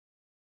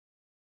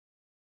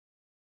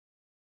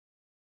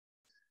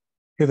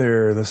Hey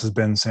there, this is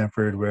Ben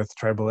Sanford with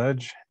Tribal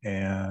Edge,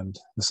 and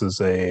this is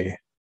a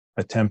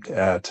attempt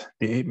at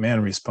the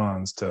ape-man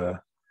response to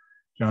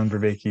John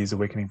Vervaeke's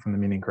Awakening from the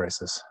Meaning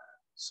Crisis.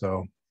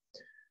 So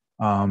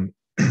I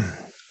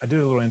did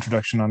a little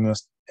introduction on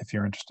this if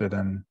you're interested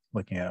in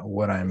looking at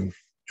what I'm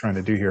trying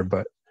to do here,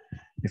 but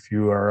if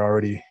you are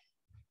already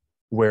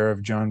aware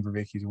of John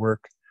Vervaeke's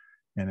work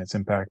and its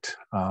impact,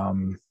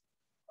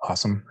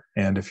 awesome.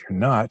 And if you're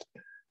not,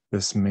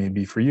 this may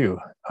be for you.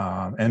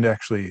 And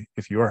actually,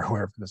 if you are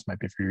aware of it, this might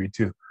be for you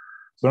too.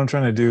 So what I'm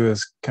trying to do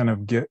is kind of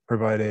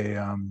provide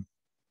a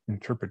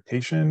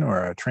interpretation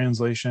or a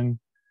translation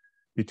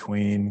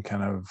between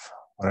kind of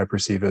what I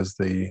perceive as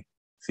the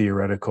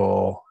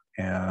theoretical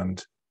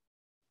and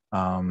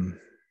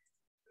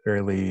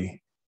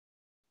fairly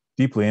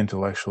deeply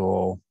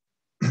intellectual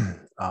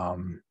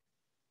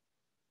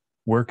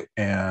work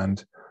and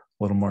a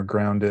little more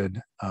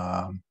grounded,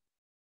 kind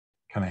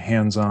of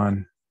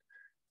hands-on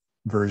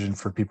version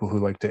for people who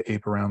like to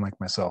ape around like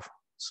myself.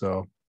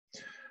 So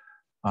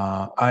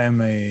I am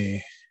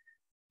a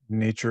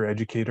nature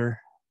educator.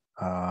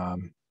 I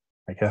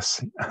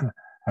guess I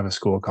have a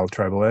school called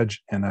Tribal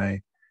Edge, and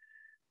I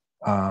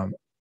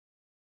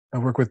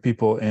work with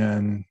people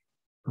in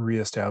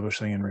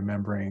reestablishing and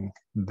remembering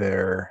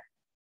their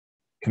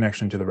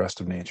connection to the rest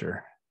of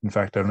nature. In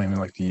fact, I don't even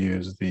like to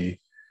use the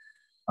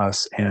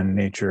us and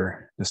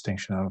nature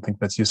distinction. I don't think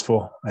that's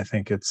useful. I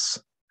think it's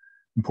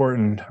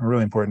important,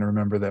 really important to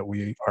remember that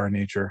we are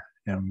nature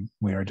and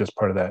we are just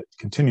part of that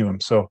continuum.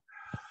 So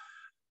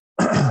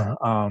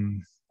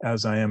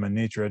as I am a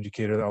nature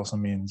educator, that also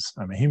means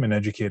I'm a human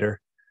educator.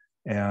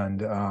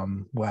 And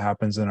what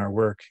happens in our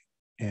work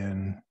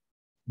in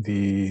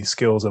the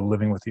skills of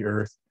living with the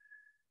earth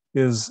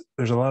is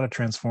there's a lot of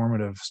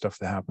transformative stuff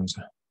that happens.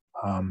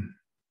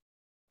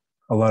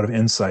 A lot of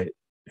insight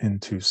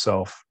into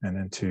self and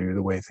into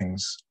the way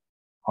things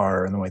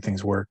are and the way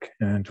things work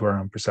and into our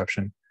own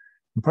perception.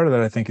 And part of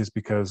that, I think, is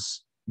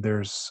because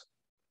there's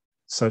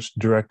such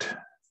direct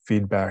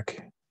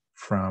feedback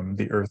from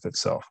the earth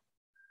itself.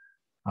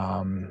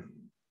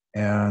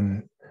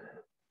 And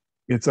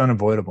it's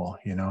unavoidable,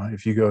 you know,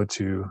 if you go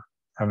to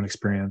have an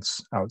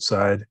experience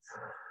outside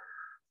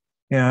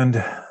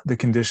and the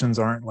conditions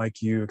aren't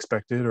like you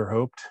expected or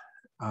hoped,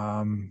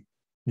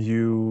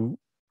 you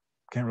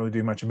can't really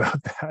do much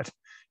about that.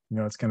 You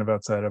know, it's kind of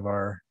outside of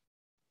our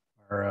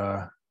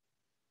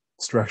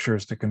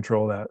structures to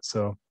control that.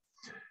 So,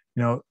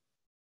 you know,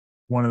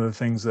 one of the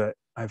things that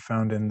I've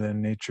found in the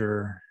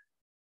nature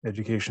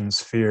education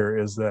sphere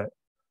is that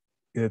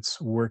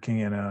it's working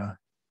in a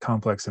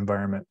complex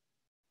environment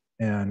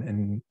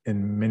and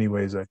in many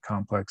ways a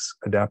complex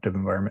adaptive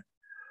environment,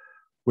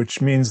 which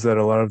means that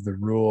a lot of the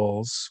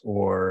rules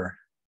or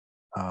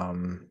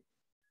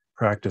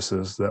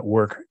practices that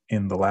work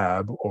in the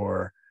lab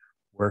or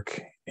work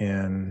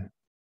in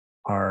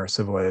our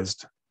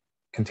civilized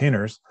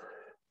containers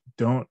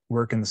don't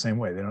work in the same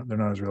way. They're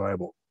not as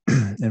reliable.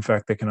 In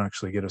fact, they can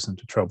actually get us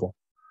into trouble.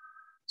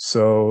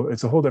 So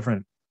it's a whole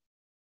different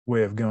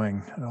way of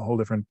going, a whole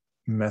different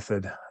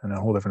method and a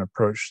whole different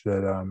approach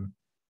that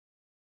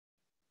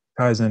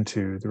ties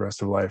into the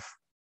rest of life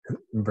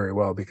very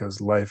well,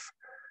 because life,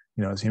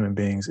 you know, as human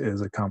beings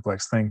is a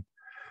complex thing.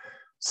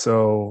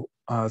 So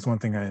that's one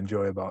thing I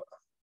enjoy about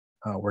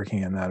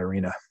working in that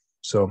arena.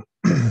 So,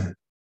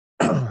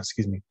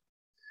 excuse me.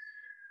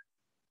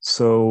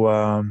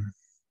 So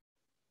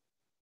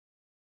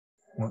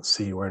let's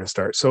see where to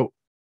start. So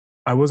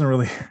I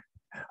wasn't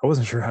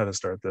sure how to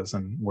start this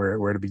and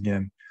where to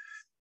begin,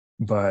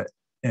 but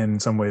in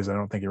some ways I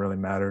don't think it really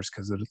matters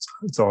because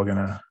it's all going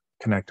to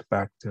connect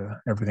back to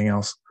everything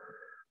else.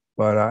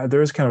 But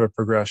there is kind of a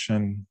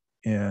progression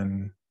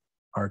in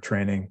our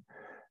training,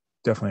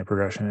 definitely a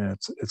progression. And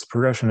it's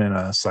progression in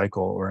a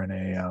cycle or in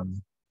a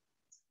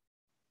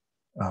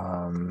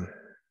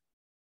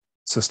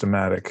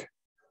systematic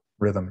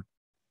rhythm,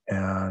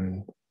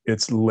 and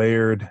it's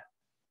layered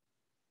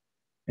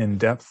in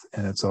depth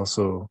and it's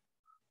also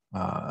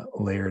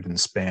layered in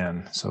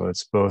span. So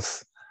it's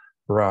both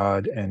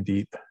broad and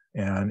deep,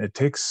 and it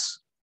takes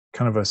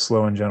kind of a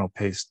slow and gentle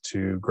pace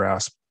to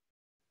grasp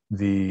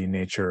the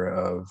nature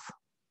of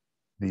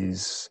the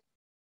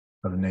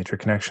nature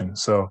connection.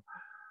 So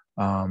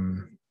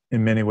in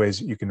many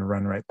ways you can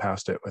run right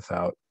past it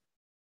without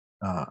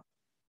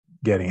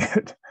getting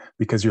it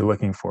because you're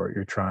looking for it,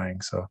 you're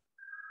trying.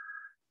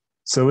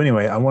 So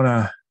anyway, I'm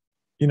going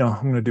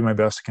to do my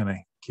best to kind of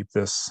keep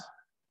this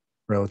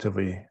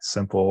relatively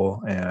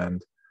simple,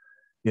 and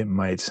it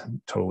might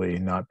totally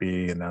not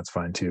be, and that's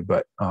fine too.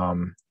 But you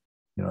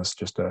know, it's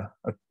just a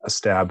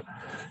stab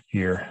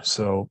here.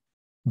 So,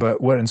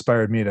 but what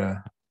inspired me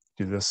to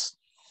do this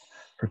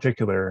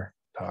particular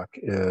talk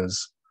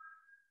is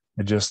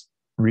I just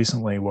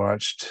recently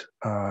watched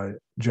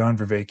John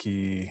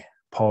Vervaeke,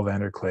 Paul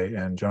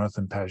Vanderklay, and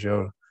Johnathan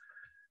Pageau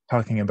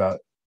talking about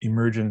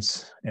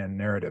emergence and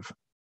narrative.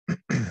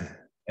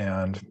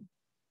 And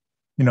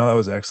you know, that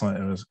was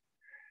excellent. It was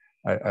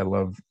I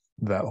love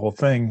that whole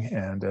thing,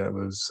 and it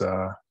was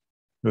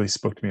really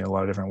spoke to me in a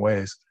lot of different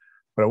ways.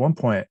 But at one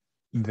point,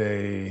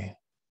 they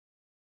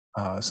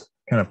kind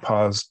of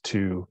paused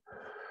to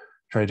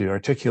try to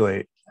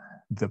articulate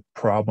the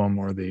problem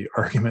or the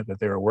argument that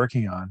they were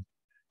working on,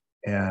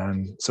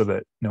 and so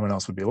that no one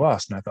else would be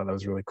lost. And I thought that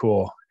was really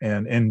cool.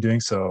 And in doing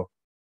so,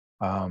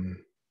 John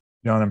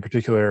in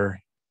particular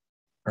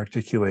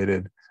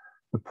articulated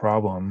the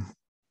problem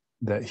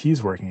that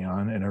he's working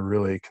on in a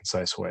really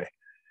concise way.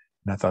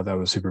 And I thought that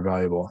was super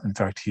valuable. In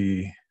fact,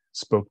 he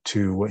spoke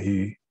to what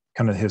he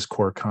kind of his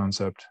core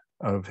concept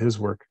of his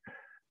work,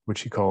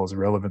 which he calls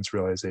relevance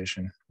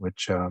realization,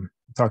 which I'll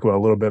talk about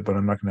a little bit, but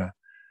I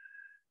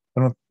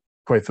don't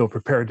quite feel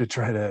prepared to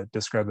try to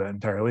describe that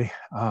entirely.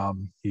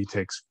 He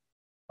takes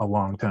a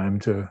long time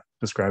to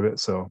describe it.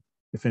 So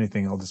if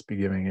anything, I'll just be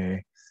giving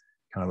a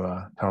kind of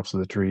a tops of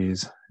the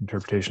trees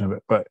interpretation of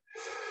it. But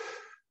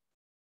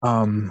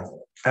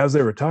as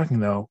they were talking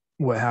though,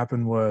 what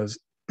happened was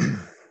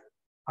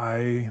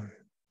I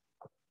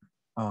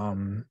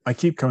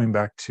keep coming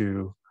back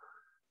to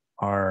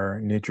our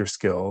nature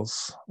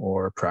skills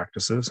or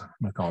practices. I'm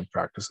going to call them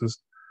practices,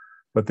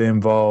 but they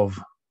involve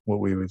what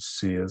we would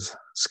see as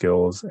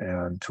skills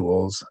and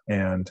tools.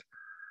 And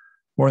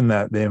more than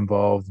that, they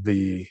involve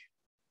the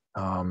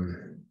 4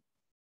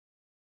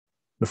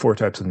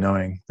 types of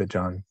knowing that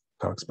John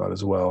talks about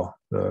as well.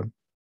 The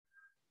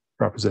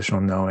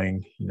propositional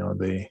knowing,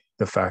 the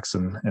facts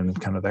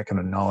and kind of that kind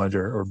of knowledge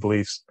or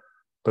beliefs,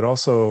 but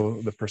also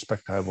the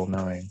perspectival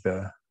knowing,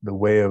 the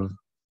way of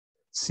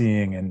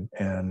seeing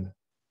and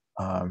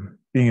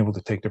being able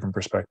to take different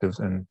perspectives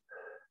and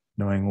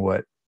knowing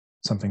what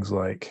something's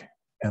like.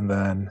 And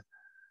then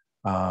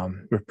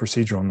with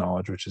procedural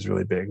knowledge, which is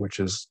really big, which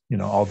is,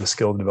 all the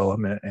skill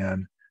development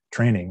and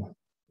training,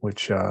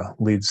 which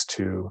leads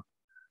to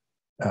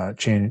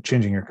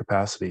changing your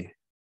capacity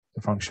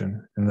to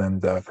function. And then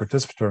the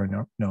participatory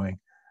knowing,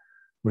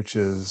 which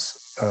is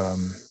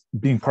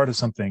being part of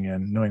something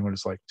and knowing what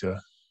it's like to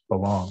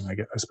belong, I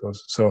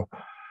suppose. So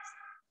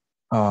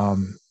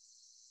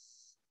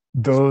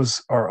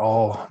those are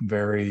all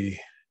very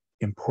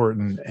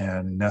important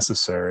and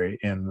necessary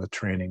in the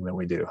training that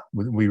we do.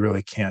 We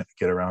really can't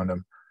get around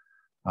them.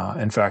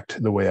 In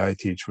fact, the way I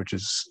teach, which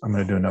is, I'm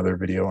going to do another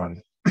video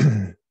on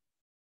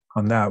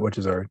on that, which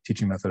is our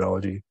teaching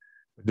methodology.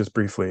 Just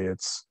briefly,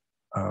 it's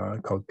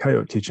called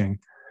coyote teaching,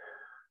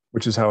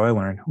 which is how I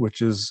learn,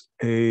 which is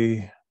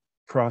a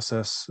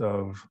process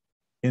of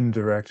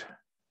indirect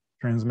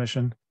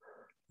transmission,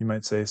 you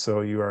might say.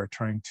 So you are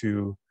trying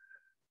to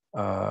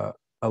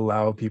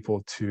allow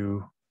people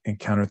to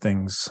encounter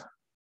things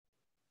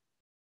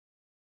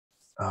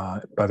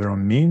by their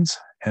own means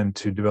and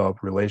to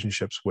develop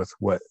relationships with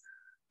what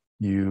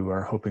you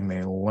are hoping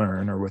they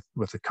learn, or with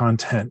the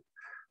content,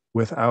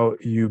 without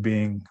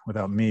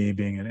me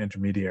being an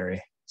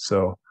intermediary.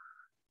 So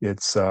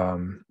it's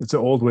an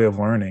old way of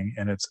learning,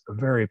 and it's a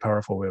very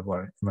powerful way of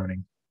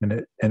learning, and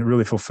it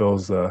really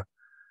fulfills the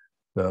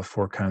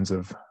 4 kinds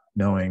of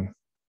knowing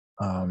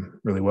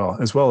really well,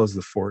 as well as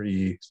the 4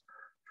 E's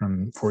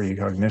from 4E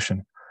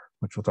cognition,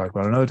 which we'll talk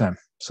about another time.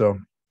 So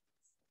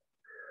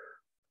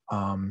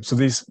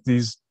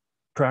these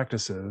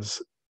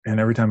practices, and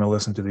every time I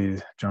listen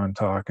to John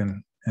talk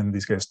and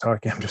these guys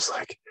talking, I'm just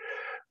like,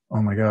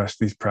 oh my gosh,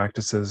 these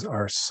practices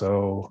are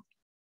so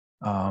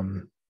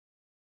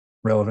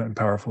relevant and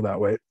powerful that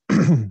way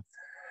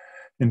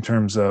in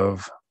terms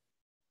of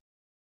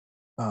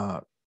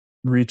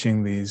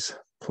reaching these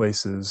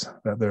places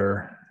that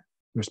they're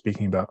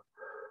speaking about.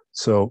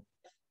 So,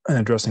 and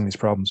addressing these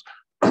problems.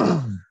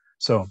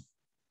 So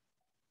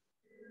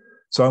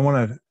I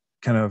want to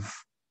kind of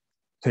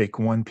take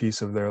one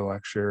piece of their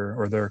lecture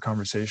or their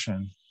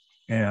conversation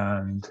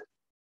and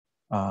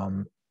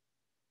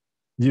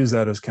use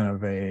that as kind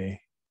of a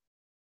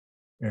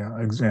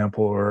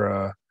example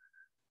or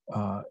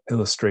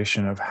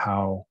illustration of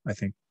how I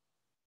think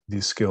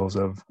these skills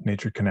of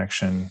nature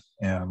connection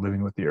and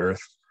living with the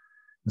earth,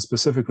 and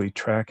specifically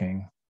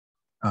tracking,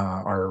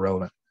 are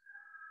relevant.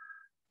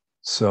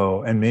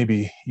 So, and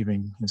maybe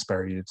even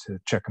inspire you to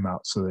check them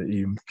out so that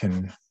you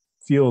can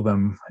feel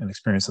them and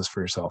experience this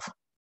for yourself.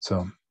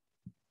 So,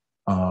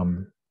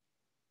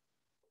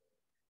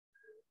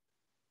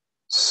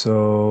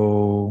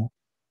 so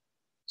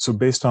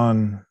based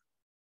on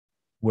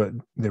what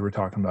they were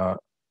talking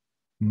about,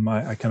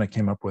 I kind of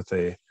came up with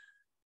a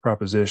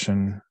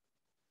proposition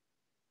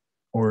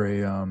or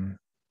a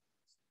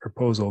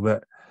proposal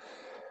that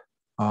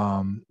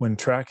when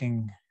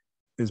tracking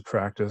is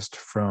practiced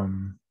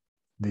from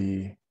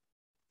the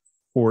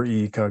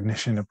 4E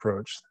cognition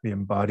approach, the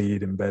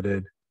embodied,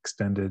 embedded,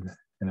 extended,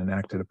 and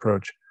enacted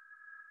approach,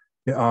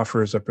 it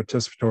offers a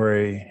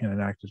participatory and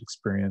enacted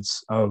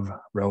experience of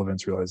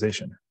relevance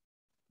realization,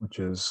 which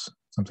is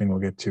something we'll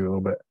get to a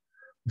little bit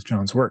with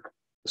John's work.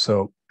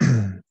 So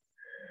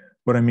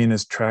what I mean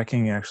is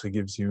tracking actually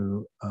gives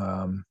you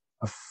a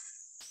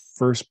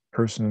first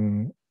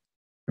person.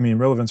 I mean,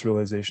 relevance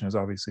realization is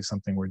obviously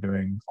something we're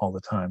doing all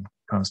the time,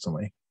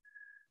 constantly.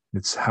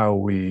 It's how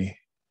we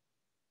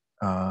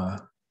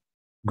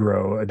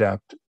grow,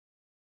 adapt,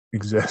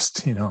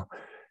 exist,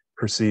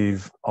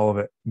 perceive, all of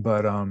it.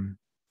 But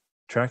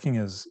tracking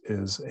is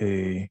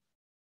a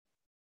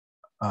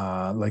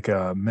like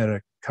a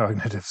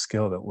metacognitive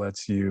skill that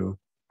lets you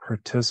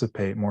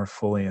participate more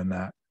fully in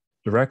that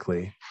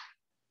directly,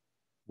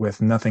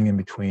 with nothing in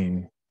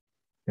between,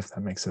 if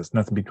that makes sense,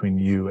 nothing between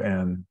you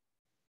and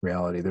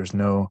reality. There's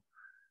no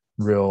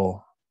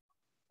real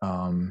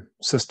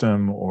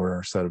system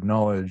or set of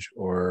knowledge,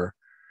 or,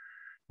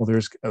 well,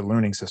 there's a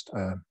learning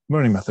system,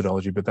 learning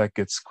methodology, but that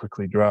gets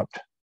quickly dropped.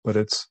 But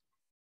it's,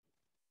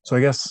 so I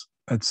guess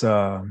it's,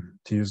 to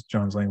use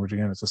John's language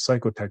again, it's a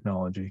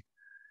psychotechnology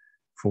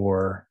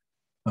for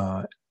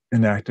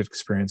enacted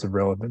experience of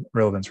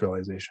relevance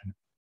realization,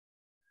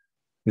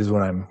 is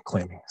what I'm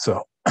claiming.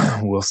 So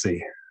we'll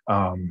see.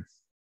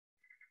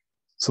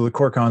 So the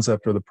core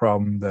concept, or the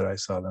problem that I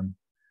saw them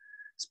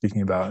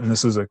speaking about, and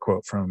this is a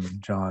quote from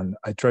John,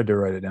 I tried to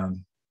write it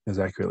down as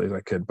accurately as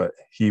I could, but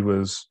he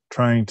was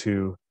trying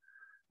to,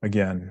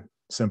 again,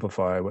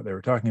 simplify what they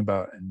were talking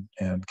about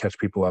and catch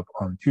people up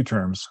on two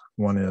terms.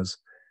 One is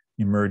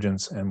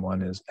emergence and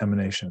one is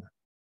emanation.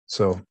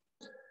 So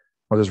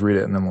I'll just read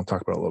it and then we'll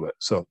talk about it a little bit.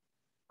 So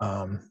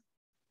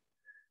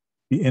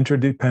the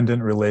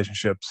interdependent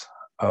relationships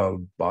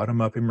of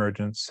bottom-up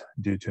emergence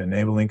due to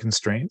enabling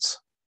constraints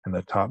and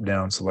the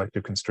top-down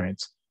selective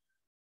constraints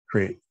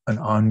create an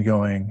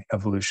ongoing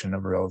evolution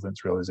of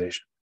relevance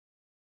realization.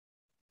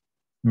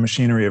 The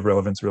machinery of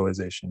relevance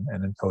realization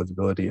and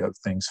intelligibility of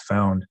things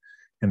found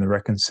in the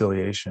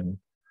reconciliation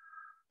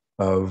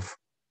of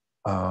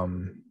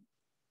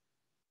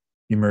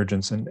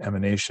emergence and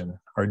emanation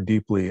are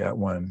deeply at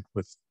one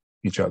with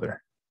each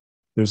other.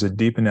 There's a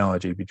deep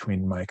analogy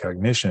between my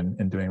cognition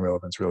in doing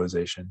relevance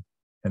realization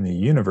and the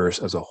universe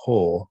as a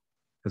whole,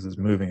 as it's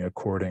moving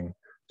according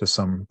to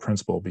some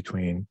principle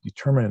between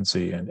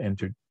determinacy and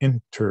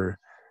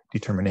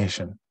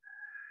indetermination.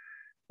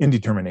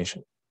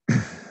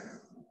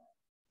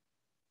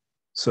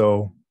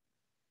 So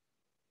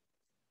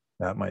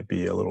that might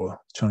be a little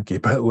chunky,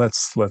 but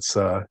let's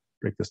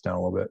break this down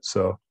a little bit.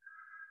 So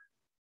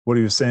what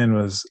he was saying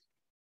was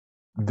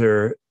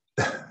there's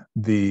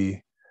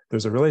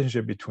a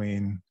relationship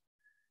between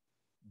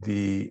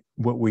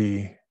what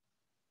we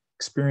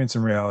experience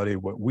in reality,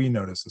 what we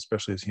notice,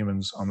 especially as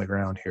humans on the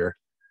ground here,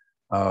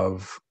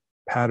 of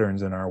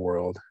patterns in our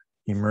world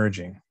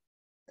emerging.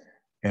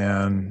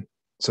 And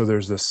so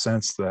there's this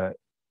sense that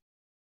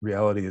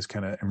reality is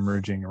kind of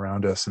emerging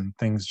around us and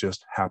things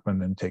just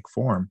happen and take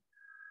form.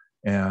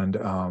 And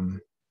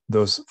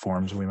those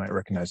forms we might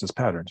recognize as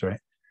patterns, right?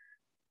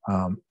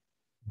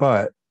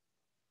 But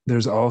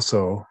there's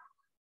also,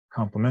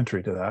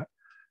 complementary to that,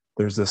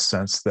 there's this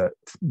sense that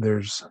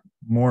there's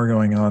more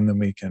going on than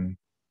we can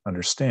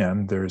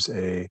understand. There's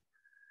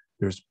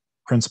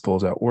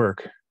principles at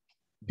work,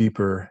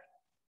 deeper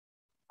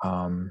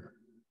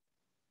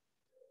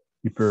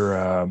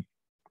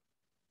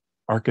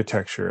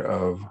architecture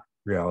of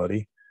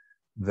reality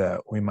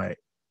that we might,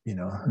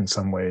 in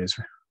some ways,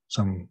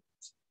 some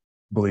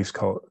beliefs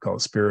call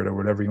it spirit or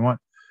whatever you want.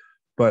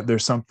 But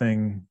there's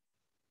something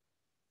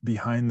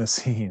behind the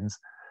scenes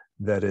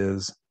that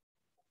is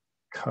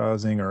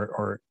causing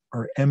or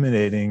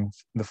emanating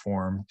the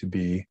form to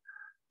be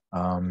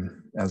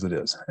as it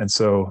is. And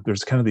so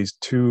there's kind of these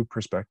two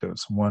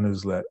perspectives. One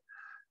is that,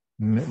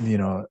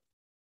 the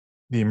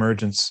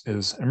emergence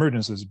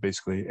is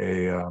basically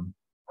a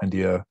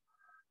idea.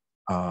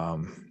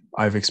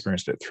 I've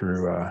experienced it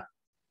through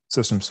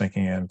systems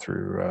thinking and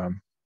through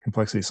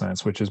complexity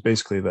science, which is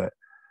basically that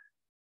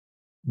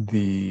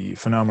the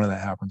phenomena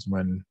that happens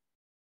when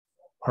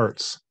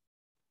parts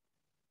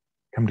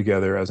come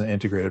together as an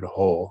integrated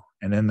whole,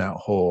 and in that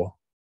whole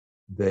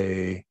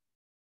they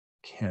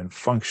can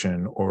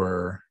function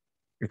or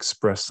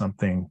express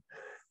something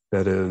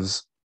that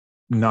is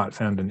not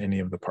found in any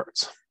of the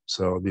parts.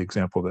 So the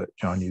example that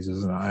John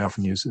uses, and I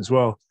often use as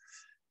well,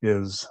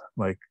 is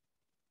like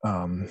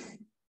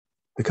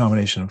the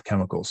combination of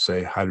chemicals,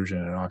 say hydrogen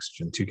and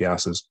oxygen, two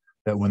gases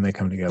that when they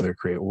come together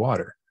create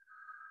water,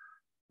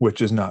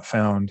 which is not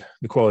found,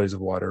 the qualities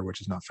of water,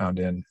 which is not found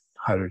in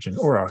hydrogen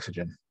or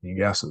oxygen in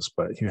gases,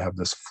 but you have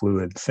this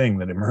fluid thing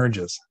that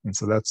emerges. And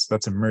so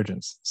that's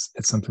emergence.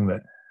 It's something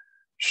that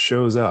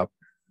shows up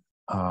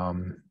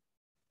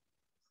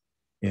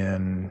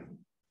in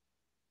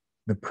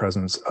the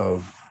presence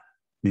of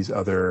these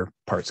other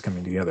parts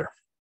coming together.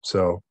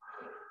 So,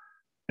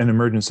 and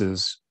emergence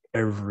is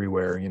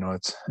everywhere.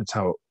 It's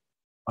how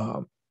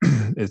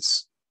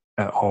it's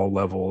at all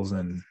levels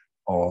and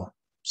all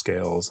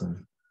scales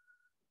and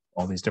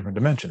all these different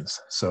dimensions.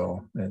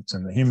 So it's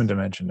in the human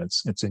dimension.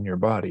 It's in your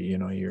body.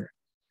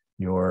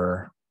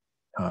 Your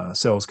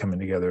cells coming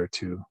together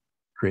to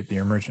create the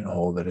emergent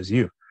whole that is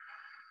you.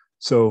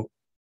 So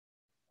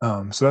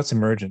that's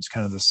emergence,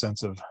 kind of the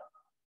sense of,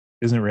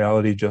 isn't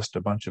reality just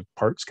a bunch of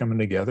parts coming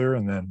together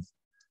and then,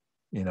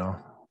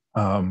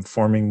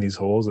 forming these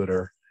wholes that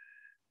are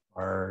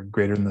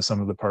greater than the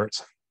sum of the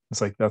parts?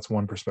 It's like, that's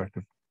one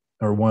perspective,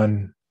 or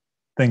one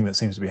thing that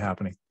seems to be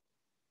happening.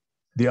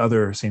 The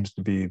other seems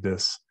to be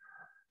this,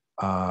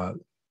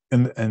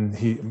 and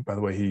he, by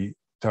the way, he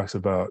talks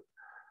about,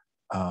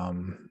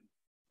 what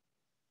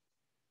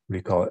do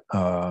you call it?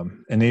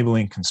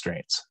 Enabling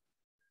constraints.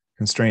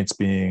 constraints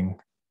being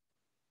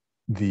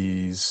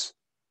these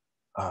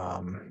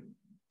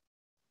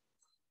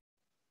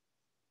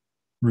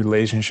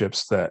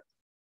relationships that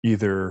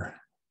either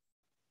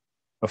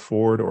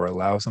afford or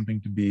allow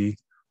something to be,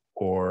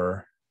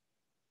 or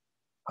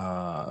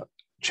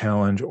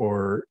challenge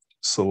or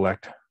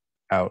select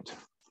out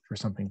for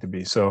something to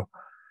be. So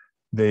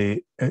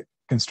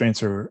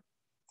constraints are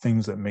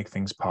things that make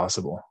things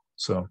possible.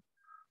 So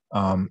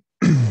and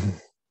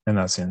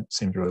that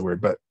seems really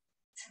weird, but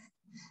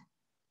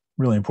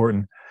really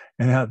important.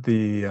 And at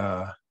the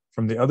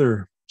from the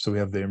other, so we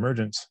have the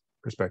emergence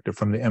perspective.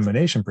 From the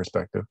emanation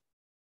perspective,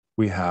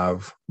 we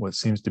have what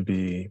seems to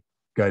be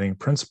guiding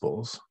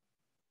principles,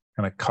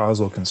 kind of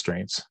causal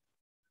constraints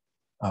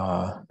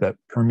that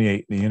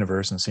permeate the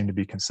universe and seem to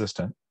be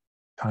consistent,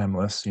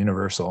 timeless,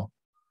 universal,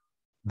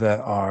 that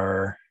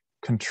are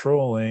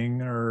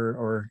controlling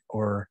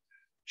or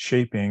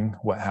shaping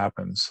what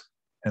happens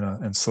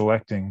and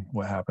selecting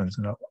what happens.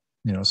 And,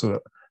 so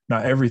that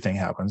not everything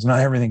happens, not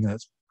everything that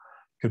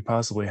could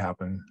possibly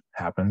happen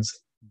happens,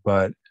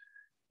 but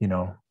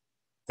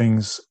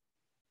things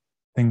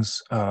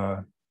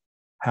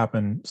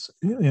happen.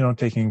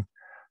 Taking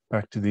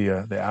back to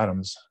the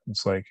atoms,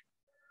 it's like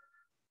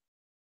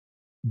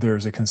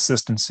there's a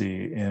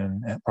consistency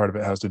in, and part of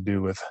it has to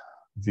do with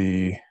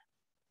the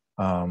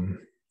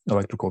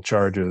electrical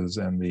charges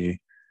and the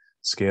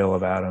scale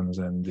of atoms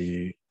and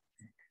the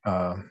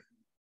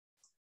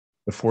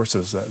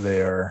forces that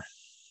they are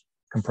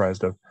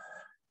comprised of.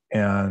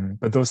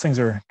 But those things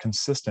are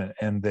consistent,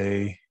 and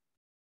they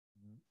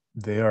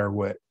are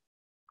what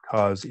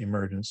cause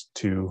emergence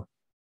to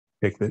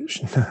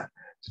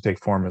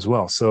take form as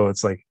well. So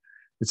it's like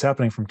it's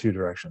happening from two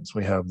directions.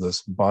 We have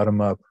this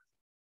bottom up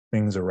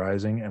things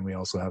arising, and we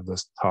also have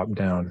this top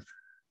down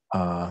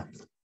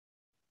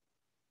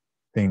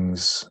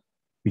things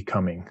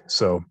becoming.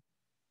 So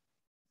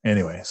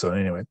anyway,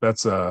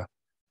 that's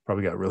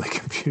probably got really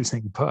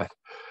confusing, but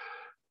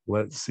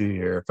let's see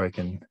here if I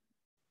can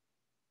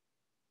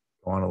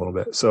go on a little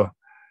bit. So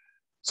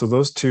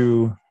those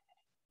two,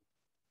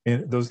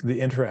 the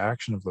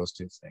interaction of those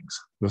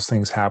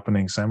things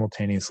happening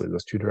simultaneously,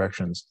 those two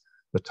directions,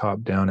 the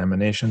top down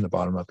emanation, the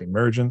bottom up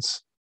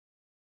emergence.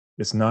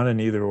 It's not an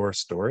either or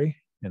story.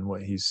 And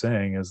what he's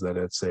saying is that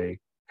it's a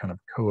kind of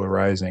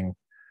co-arising.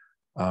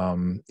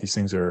 These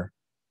things are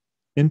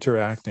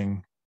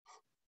interacting,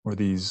 or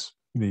these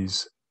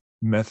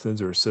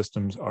methods or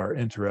systems are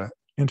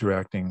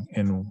interacting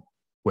in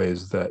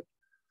ways that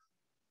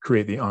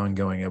create the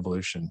ongoing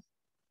evolution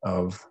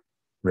of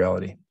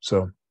reality.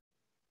 So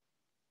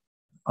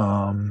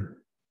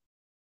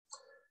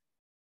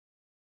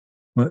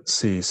let's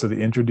see. So the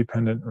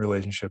interdependent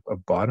relationship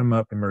of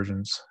bottom-up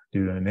emergence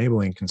due to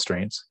enabling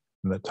constraints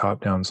and the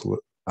top-down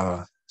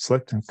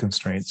selecting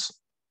constraints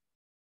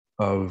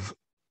of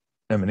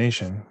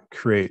emanation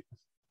create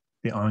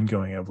the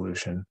ongoing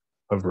evolution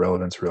of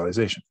relevance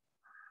realization.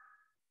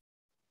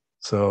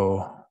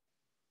 So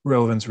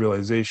relevance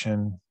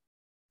realization,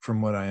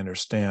 from what I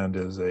understand,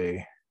 is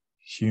a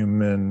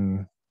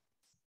human,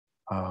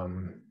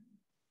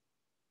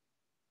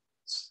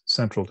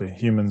 central to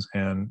humans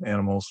and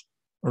animals,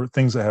 or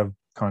things that have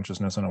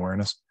consciousness and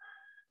awareness.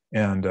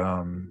 And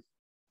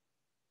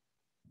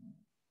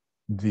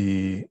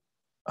the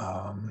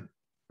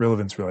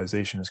relevance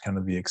realization is kind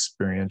of the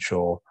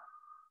experiential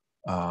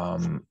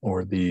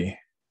or the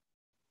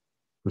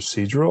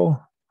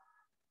procedural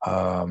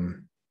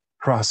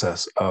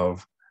process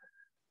of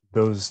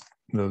those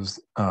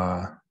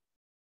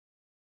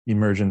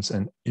emergent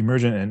and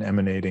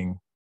emanating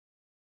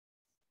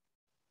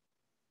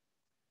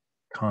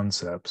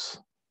concepts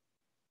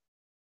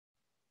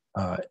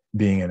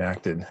being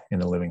enacted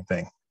in a living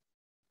thing,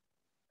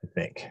 I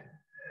think.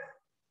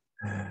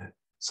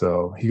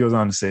 So he goes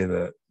on to say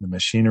that the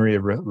machinery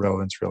of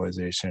relevance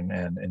realization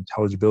and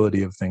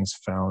intelligibility of things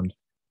found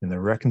in the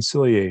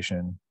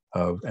reconciliation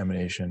of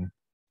emanation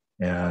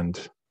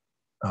and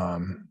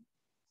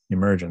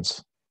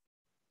emergence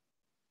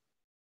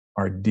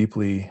are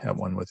deeply at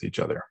one with each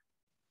other.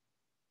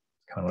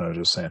 Kind of what I was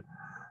just saying.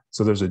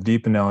 So there's a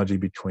deep analogy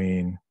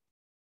between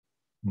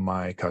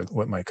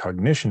what my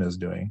cognition is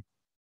doing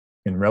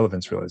in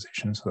relevance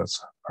realization, so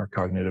that's our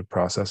cognitive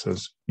process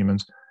as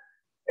humans,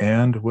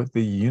 and what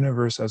the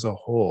universe as a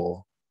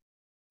whole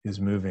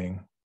is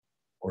moving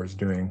or is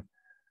doing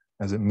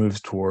as it moves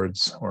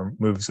towards or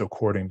moves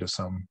according to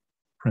some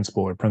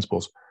principle or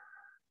principles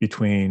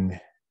between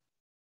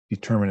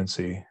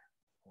determinacy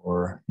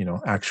or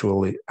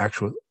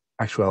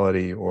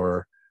actuality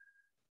or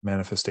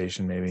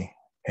manifestation maybe,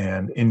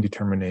 and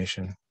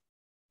indetermination.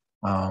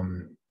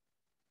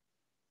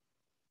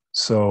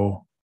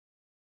 So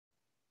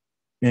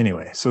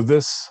anyway, so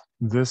this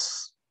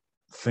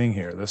thing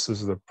here, this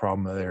is the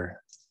problem that they're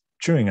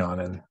chewing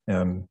on,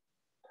 and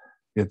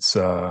it's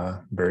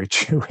very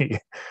chewy.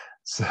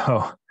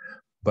 So,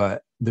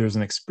 but there's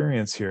an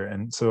experience here,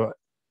 and so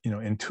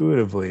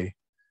intuitively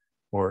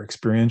or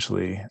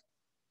experientially,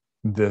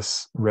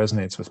 this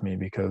resonates with me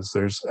because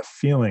there's a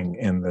feeling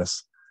in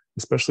this,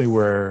 especially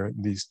where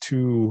these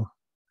two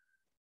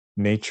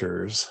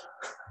natures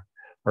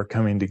are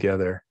coming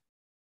together,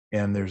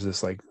 and there's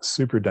this like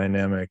super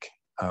dynamic,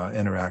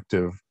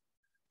 interactive,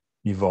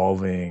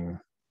 evolving,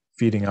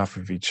 feeding off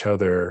of each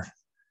other,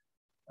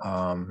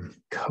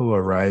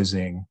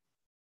 co-arising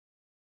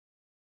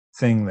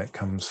thing that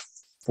comes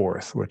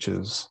forth, which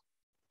is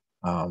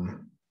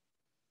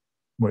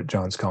what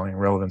John's calling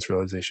relevance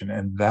realization.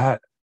 And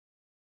that,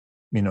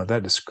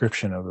 that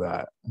description of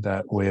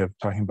that way of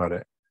talking about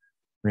it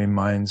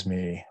reminds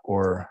me,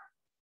 or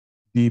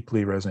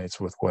deeply resonates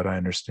with what I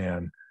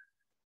understand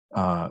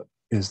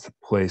is the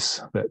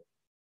place that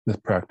the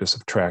practice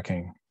of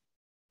tracking,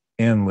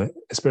 and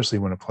especially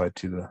when applied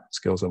to the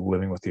skills of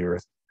living with the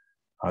earth,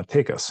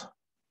 take us.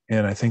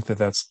 And I think that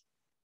that's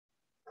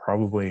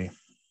probably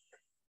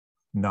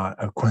not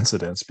a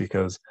coincidence,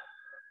 because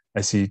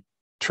I see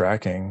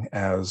tracking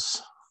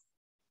as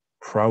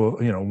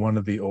probably, one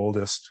of the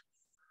oldest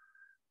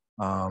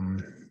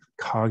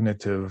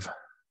cognitive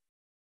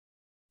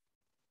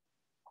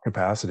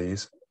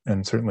capacities,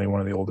 and certainly one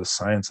of the oldest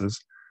sciences,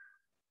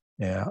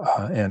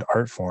 and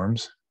art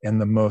forms, and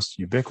the most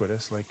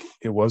ubiquitous. Like,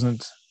 it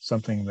wasn't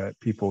something that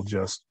people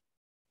just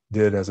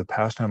did as a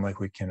pastime like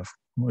we can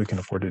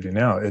afford to do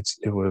now.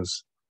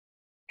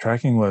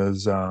 Tracking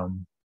was a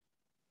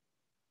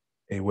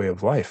way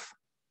of life.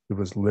 It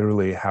was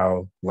literally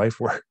how life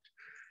worked.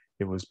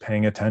 It was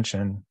paying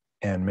attention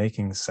and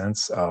making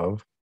sense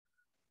of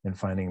and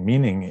finding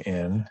meaning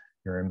in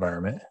your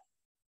environment.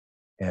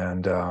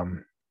 And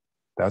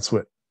that's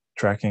what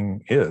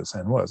tracking is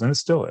and was, and it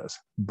still is.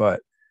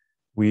 But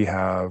we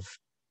have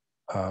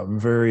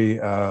very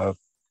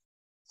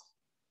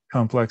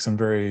complex and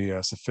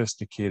very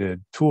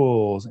sophisticated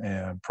tools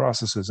and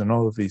processes and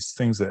all of these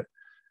things that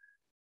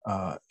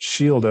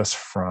shield us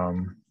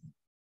from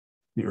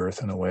the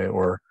earth in a way,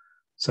 or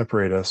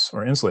separate us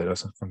or insulate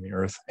us from the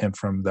earth and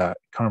from that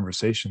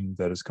conversation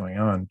that is going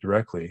on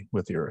directly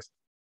with the earth.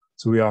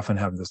 So we often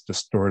have this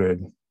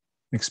distorted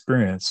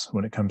experience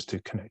when it comes to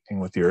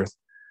connecting with the earth.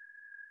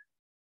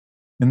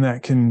 And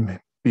that can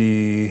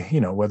be,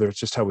 whether it's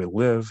just how we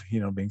live,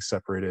 being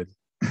separated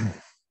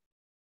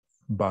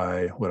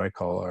by what I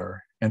call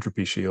our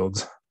entropy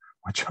shields,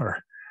 which are,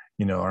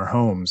 our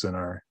homes and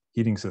our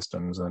heating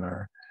systems, and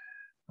our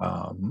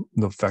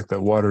the fact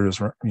that water is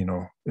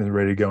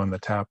ready to go in the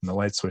tap and the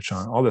light switch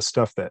on, all this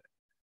stuff that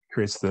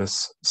creates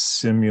this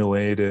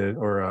simulated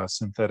or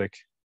synthetic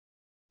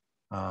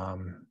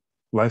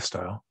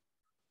lifestyle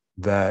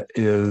that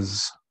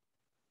is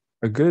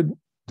a good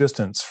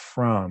distance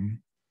from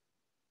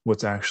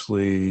what's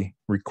actually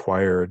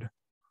required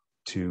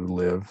to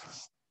live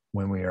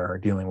when we are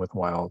dealing with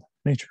wild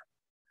nature.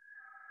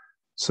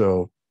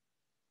 So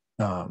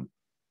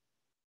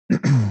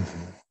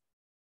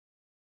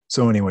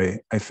so anyway,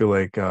 I feel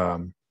like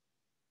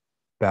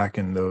back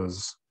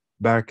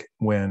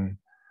when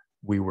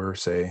we were,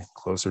 say,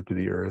 closer to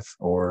the earth,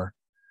 or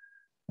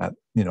at,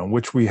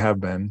 which we have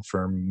been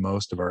for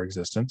most of our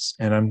existence,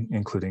 and I'm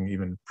including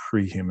even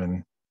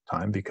pre-human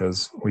time,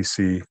 because we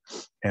see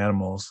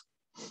animals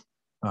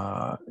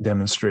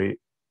demonstrate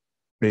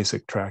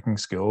basic tracking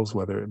skills,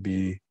 whether it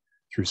be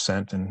through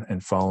scent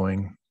and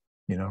following,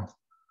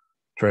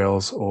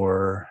 trails,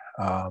 or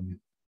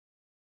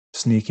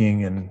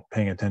sneaking and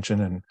paying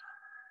attention and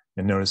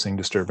noticing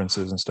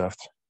disturbances and stuff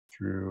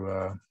through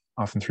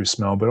often through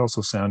smell, but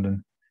also sound,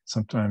 and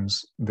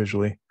sometimes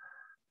visually.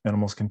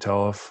 Animals can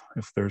tell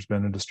if there's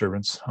been a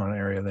disturbance on an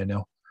area they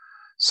know.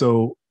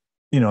 So,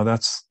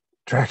 that's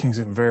tracking's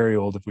very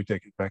old if we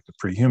take it back to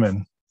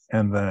pre-human,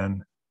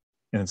 and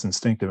it's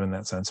instinctive in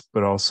that sense.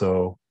 But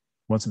also,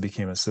 once it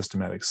became a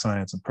systematic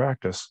science and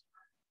practice,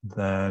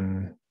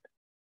 then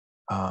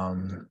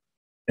and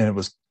it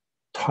was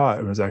taught,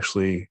 it was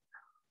actually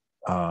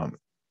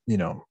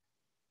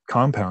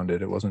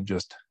compounded. It wasn't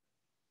just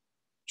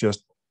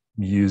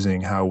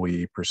using how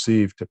we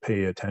perceive to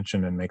pay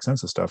attention and make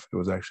sense of stuff. It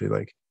was actually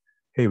like,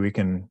 hey, we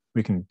can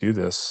do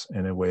this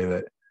in a way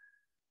that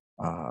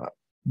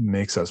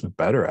makes us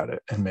better at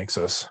it and makes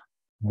us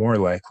more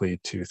likely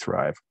to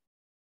thrive.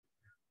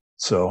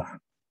 So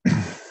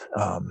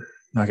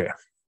okay, I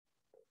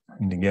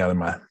need to gather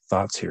my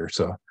thoughts here.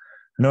 So I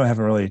know I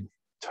haven't really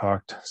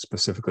talked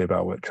specifically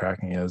about what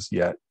tracking is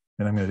yet,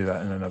 and I'm going to do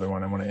that in another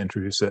one. I want to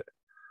introduce it.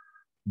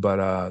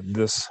 But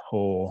this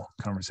whole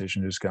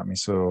conversation just got me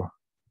so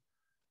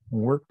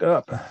worked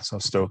up, so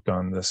stoked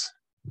on this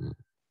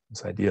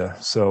idea.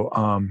 So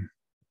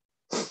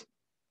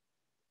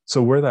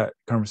where that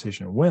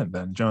conversation went,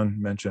 then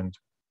John mentioned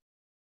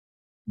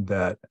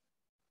that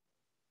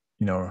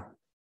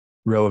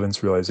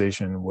relevance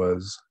realization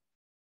was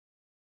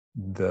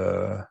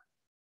the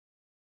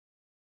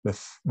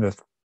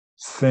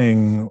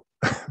thing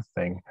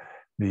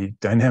the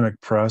dynamic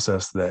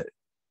process that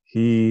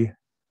he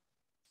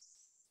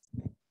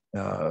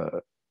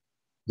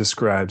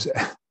describes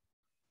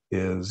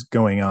is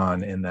going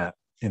on in that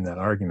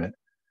argument.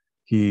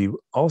 He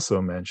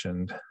also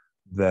mentioned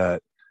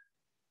that,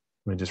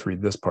 let me just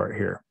read this part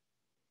here.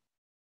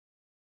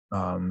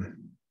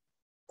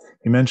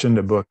 He mentioned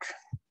a book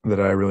that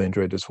I really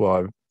enjoyed as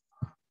well.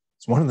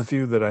 It's one of the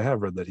few that I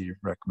have read that he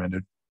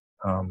recommended.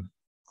 I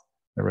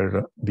read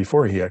it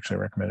before he actually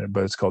recommended it,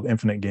 but it's called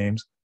Infinite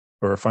Games,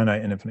 or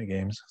Finite and Infinite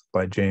Games,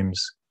 by James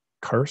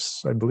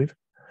Carse, I believe.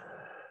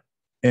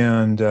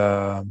 And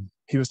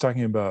he was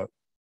talking about,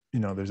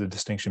 there's a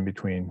distinction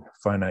between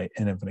finite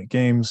and infinite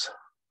games.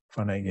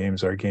 Finite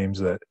games are games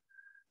that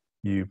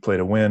you play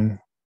to win.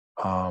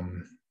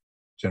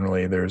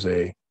 Generally, there's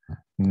a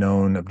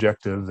known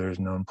objective, there's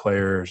known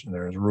players, and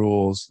there's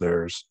rules,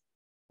 there's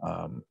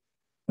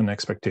an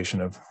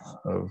expectation of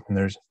and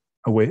there's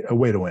a way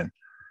to win.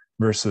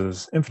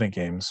 Versus infinite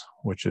games,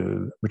 which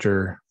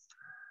are,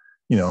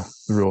 the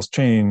rules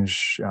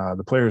change,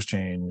 the players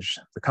change,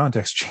 the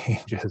context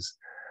changes,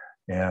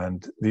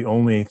 and the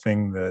only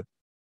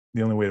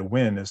way to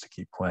win is to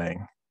keep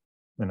playing.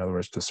 In other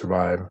words, to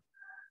survive.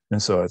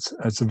 And so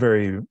it's a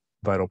very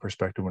vital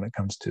perspective when it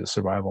comes to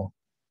survival,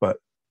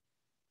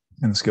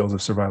 and the skills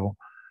of survival.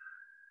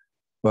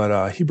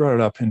 But he brought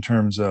it up in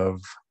terms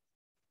of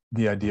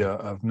the idea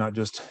of not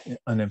just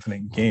an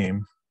infinite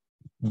game,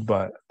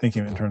 but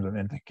thinking in terms of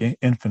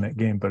infinite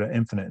game, but an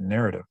infinite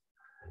narrative.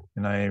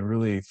 And I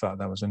really thought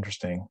that was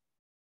interesting.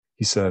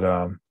 He said,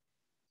 let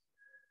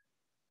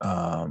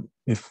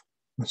me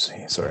see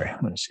if I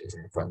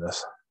can find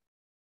this.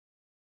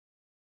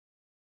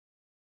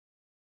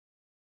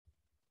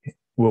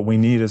 What we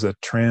need is a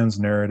trans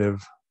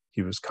narrative.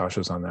 He was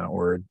cautious on that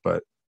word,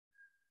 but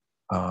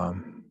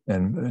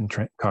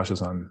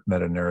cautious on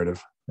meta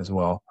narrative as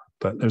well.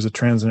 But there's a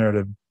trans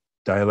narrative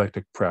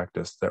dialectic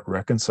practice that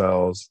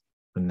reconciles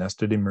the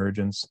nested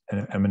emergence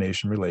and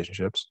emanation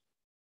relationships,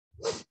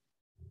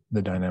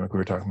 the dynamic we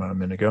were talking about a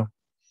minute ago.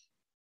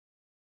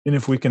 And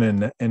if we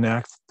can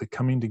enact the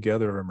coming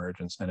together of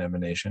emergence and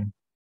emanation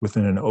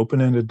within an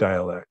open-ended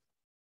dialectic,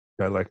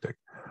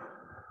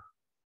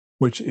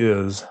 which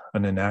is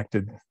an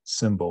enacted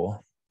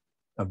symbol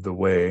of the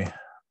way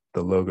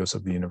the logos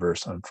of the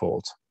universe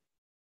unfolds.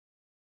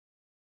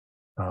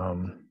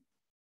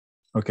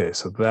 Okay,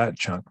 so that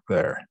chunk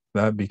there,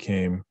 that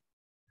became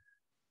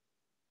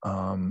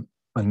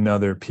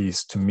another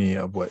piece to me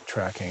of what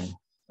tracking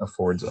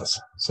affords us.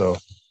 So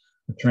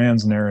the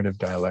trans-narrative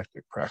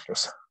dialectic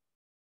practice,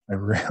 I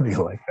really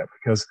like that,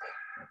 because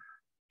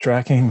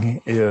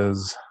tracking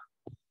is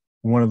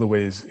one of the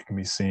ways it can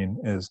be seen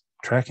is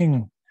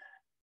tracking,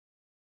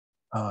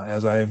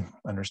 as I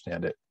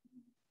understand it,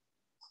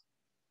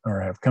 or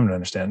have come to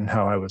understand, and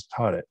how I was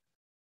taught it,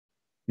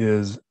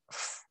 is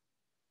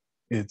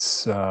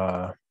it's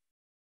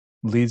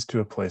leads to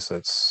a place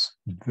that's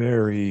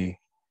very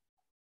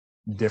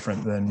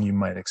different than you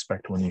might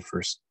expect when you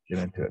first get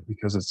into it,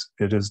 because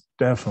it is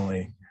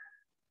definitely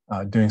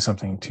doing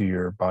something to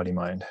your body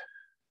mind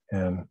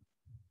and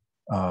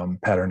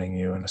patterning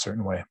you in a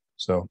certain way.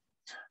 So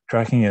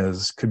tracking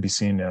could be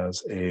seen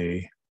as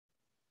a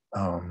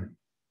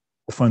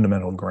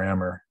fundamental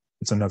grammar.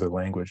 It's another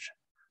language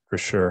for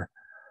sure,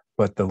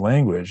 but the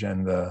language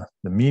and the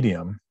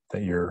medium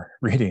that you're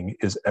reading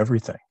is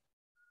everything.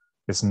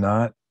 It's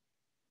not,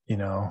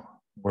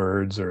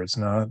 words, or it's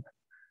not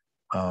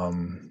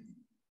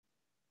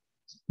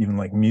even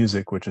like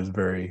music, which is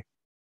very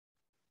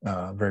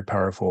very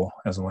powerful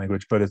as a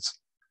language, but it's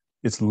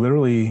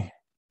literally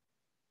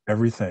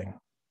everything,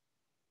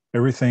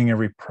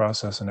 every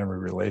process and every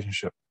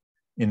relationship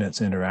in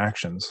its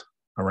interactions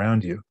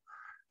around you.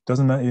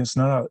 It's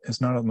not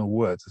out in the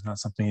woods. It's not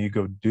something you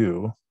go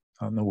do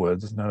out in the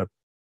woods. It's not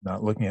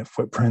looking at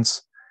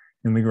footprints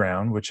in the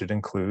ground, which it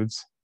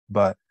includes,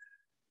 but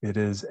it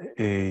is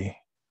a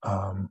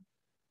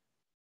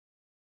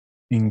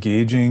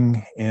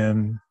engaging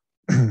in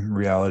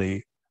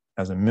reality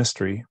as a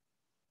mystery,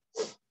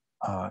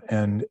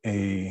 and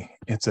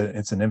it's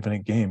an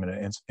infinite game and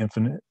an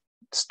infinite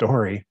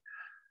story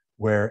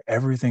where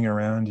everything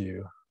around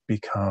you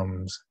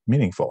becomes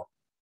meaningful.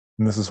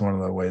 And this is one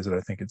of the ways that I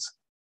think it's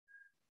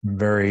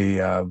very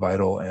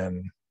vital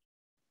and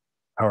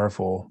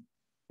powerful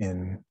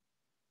in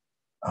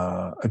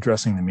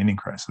addressing the meaning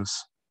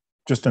crisis,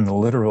 just in the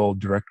literal,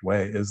 direct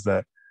way, is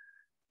that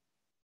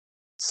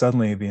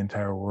suddenly the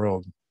entire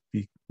world,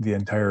 the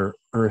entire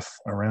earth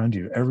around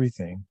you,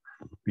 everything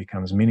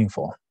becomes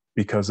meaningful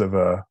because of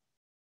a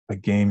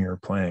game you're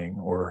playing,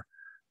 or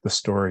the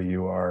story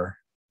you are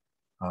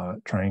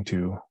trying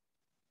to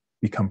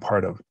become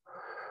part of.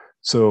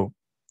 So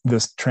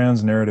this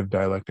trans-narrative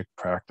dialectic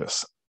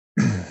practice,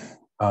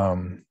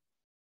 the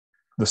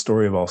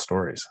story of all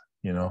stories,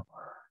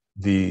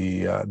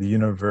 the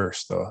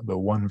universe, the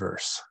one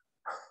verse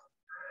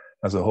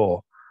as a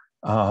whole.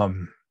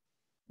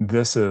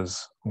 This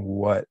is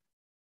what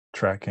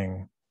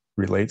tracking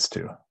relates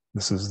to.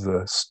 This is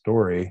the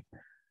story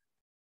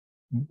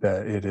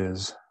that it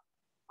is,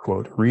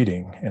 quote,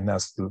 reading, and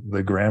that's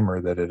the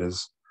grammar that it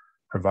is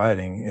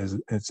providing.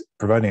 It's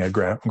providing a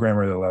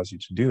grammar that allows you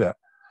to do that.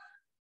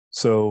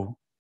 So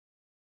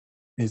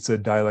it's a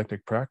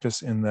dialectic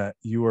practice in that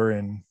you are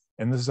in,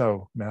 and this is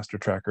how master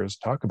trackers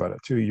talk about it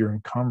too, you're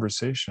in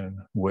conversation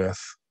with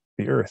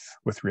the earth,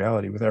 with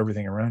reality, with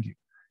everything around you,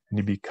 and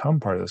you become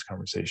part of this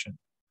conversation,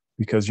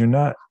 because you're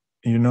no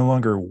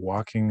longer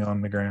walking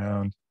on the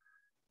ground,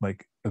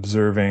 like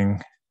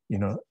observing,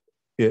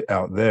 it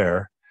out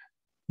there,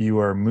 you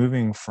are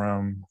moving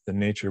from the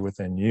nature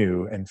within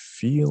you and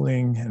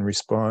feeling and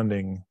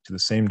responding to the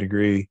same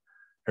degree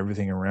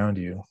everything around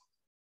you.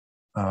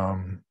 I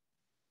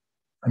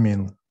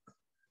mean,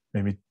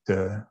 maybe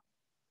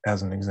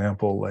as an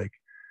example, like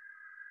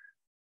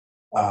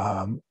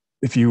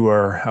if you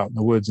are out in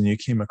the woods and you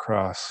came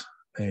across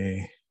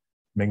a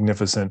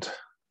magnificent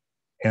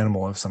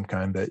animal of some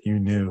kind that you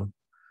knew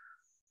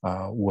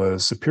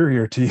was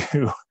superior to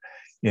you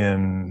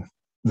in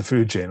the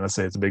food chain, let's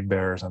say it's a big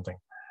bear or something,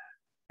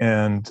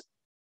 and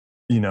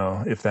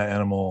if that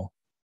animal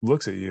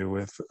looks at you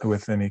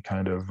with any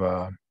kind of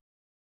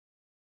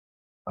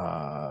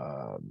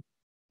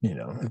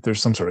if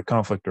there's some sort of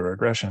conflict or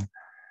aggression,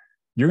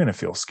 you're going to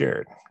feel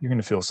scared. You're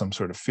going to feel some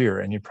sort of fear,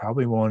 and you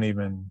probably won't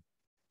even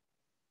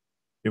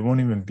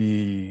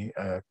be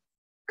a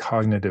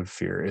cognitive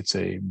fear. It's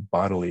a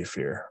bodily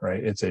fear,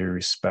 right? It's a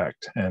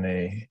respect and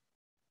a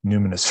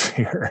numinous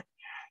fear.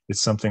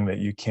 It's something that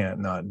you can't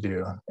not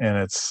do. And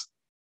it's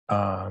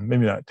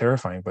maybe not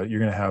terrifying, but you're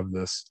going to have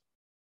this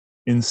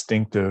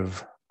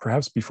instinctive,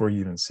 perhaps before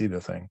you even see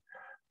the thing,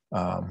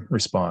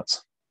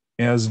 response,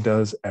 as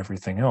does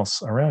everything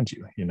else around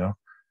you,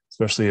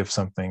 especially if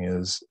something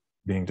is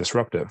being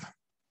disruptive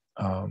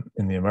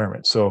in the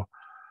environment. So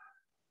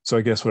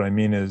I guess what I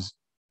mean is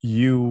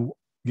you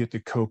get to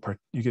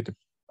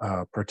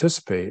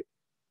participate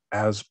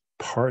as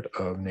part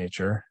of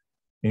nature,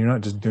 and you're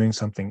not just doing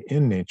something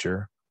in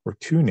nature or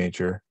to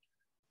nature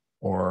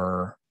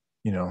or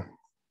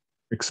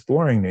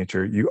exploring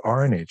nature. You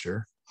are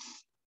nature,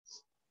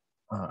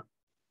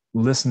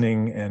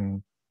 listening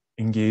and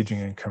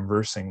engaging and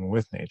conversing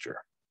with nature.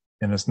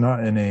 And it's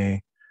not in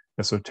a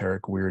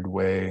esoteric, weird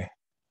way.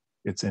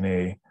 It's in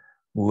a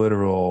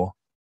literal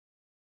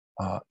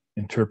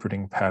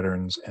interpreting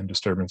patterns and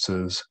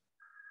disturbances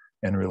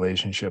and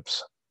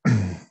relationships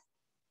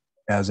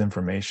as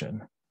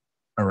information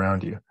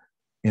around you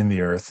in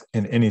the earth,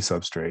 in any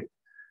substrate.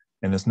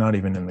 And it's not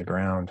even in the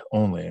ground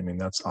only. I mean,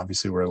 that's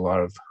obviously where a lot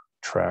of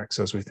tracks,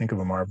 as we think of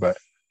them, are, but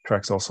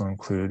tracks also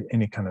include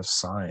any kind of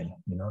sign.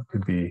 It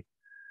could be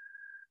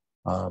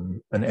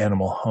an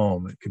animal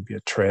home, it could be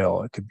a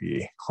trail, it could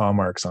be claw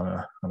marks on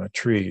a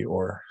tree,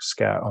 or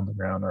scat on the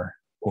ground,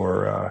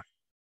 or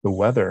the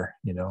weather,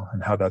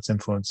 and how that's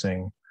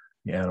influencing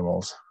the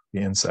animals,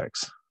 the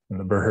insects, and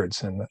the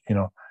birds, and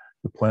the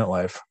plant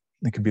life.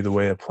 It could be the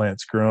way a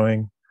plant's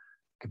growing.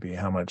 It could be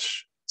how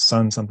much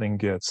sun something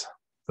gets,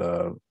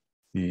 the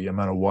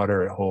amount of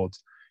water it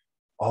holds.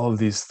 All of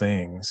these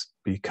things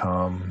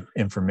become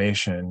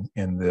information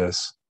in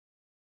this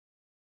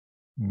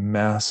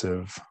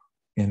massive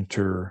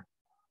interwoven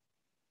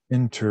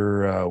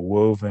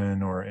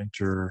or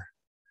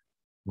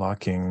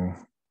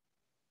interlocking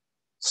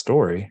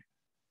story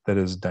that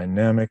is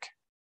dynamic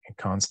and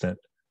constant,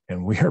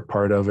 and we are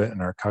part of it,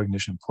 and our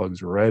cognition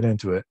plugs right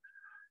into it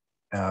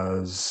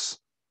as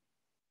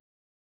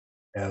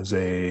at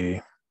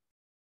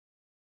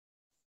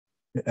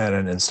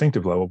an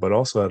instinctive level, but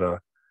also at a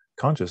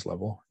conscious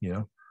level,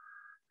 to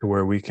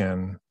where we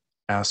can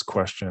ask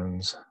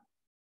questions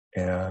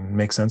and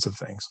make sense of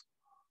things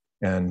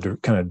and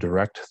kind of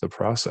direct the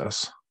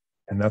process.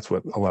 And that's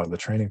what a lot of the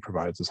training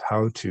provides, is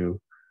how to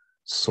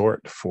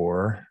sort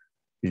for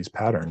these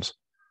patterns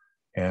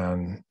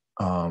and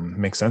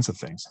make sense of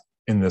things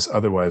in this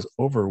otherwise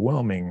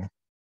overwhelming,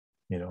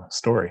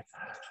 story.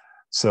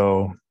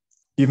 So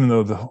even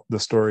though the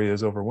story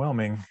is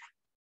overwhelming,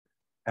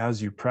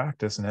 as you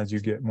practice and as you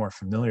get more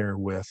familiar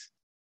with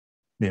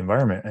the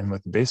environment and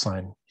with the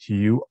baseline,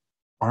 you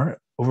aren't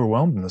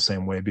overwhelmed in the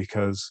same way,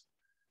 because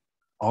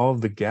all of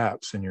the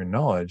gaps in your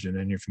knowledge and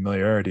in your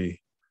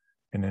familiarity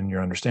and in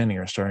your understanding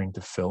are starting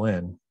to fill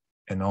in,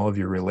 and all of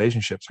your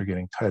relationships are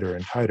getting tighter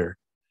and tighter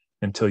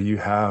until you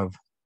have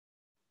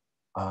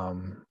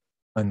an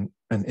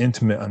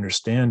intimate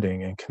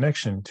understanding and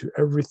connection to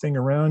everything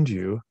around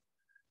you.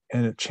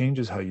 And it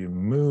changes how you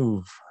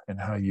move and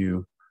how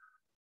you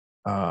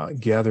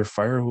gather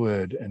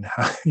firewood, and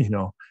how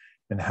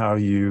and how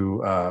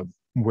you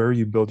where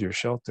you build your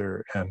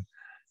shelter, and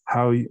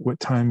what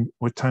time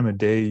of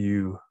day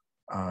you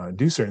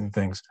do certain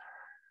things.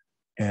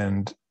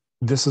 And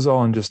this is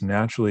all in just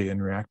naturally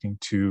in reacting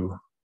to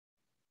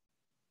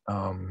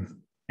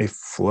a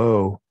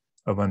flow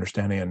of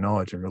understanding and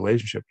knowledge and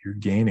relationship you're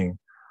gaining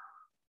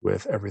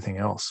with everything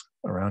else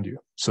around you.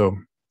 So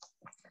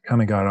I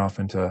kind of got off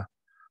into a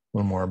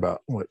little more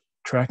about what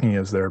tracking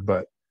is there,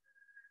 but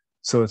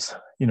so it's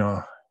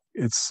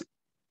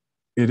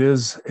it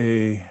is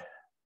a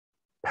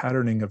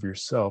patterning of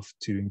yourself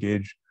to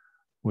engage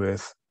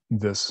with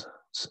this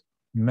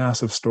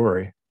massive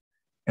story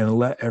and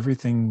let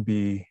everything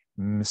be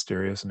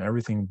mysterious and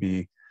everything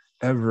be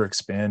ever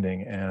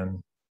expanding.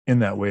 And in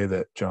that way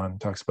that John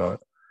talks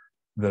about,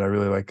 that I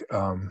really like,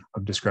 of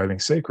describing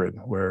sacred,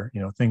 where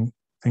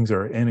things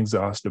are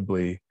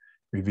inexhaustibly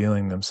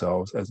revealing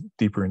themselves as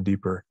deeper and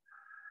deeper.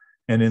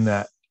 And in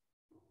that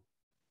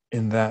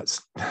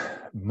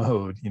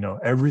mode,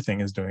 everything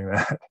is doing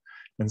that.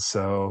 And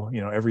so,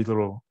 every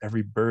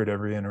bird,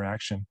 every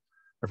interaction,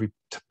 every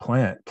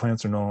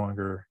plants are no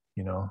longer,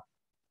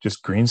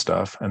 just green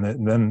stuff. And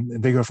then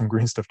they go from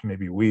green stuff to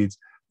maybe weeds,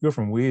 they go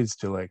from weeds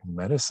to like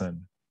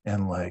medicine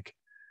and like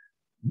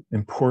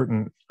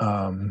important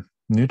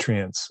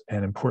nutrients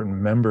and important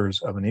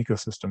members of an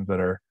ecosystem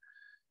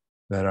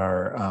that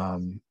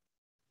are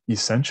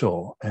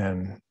essential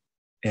and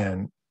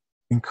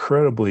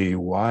incredibly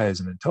wise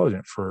and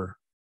intelligent for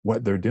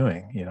what they're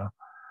doing,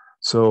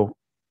 So,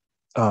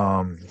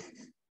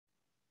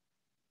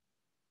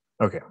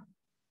 okay.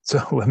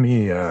 So let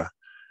me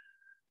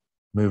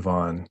move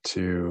on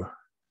to,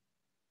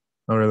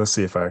 let's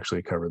see if I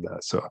actually covered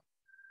that. So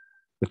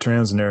the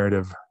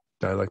trans-narrative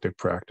dialectic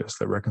practice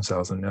that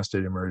reconciles the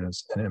nested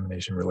emergence and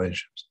emanation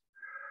relationships.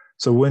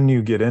 So when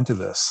you get into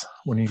this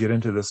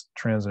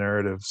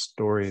trans-narrative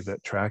story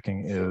that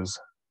tracking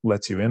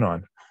lets you in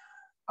on,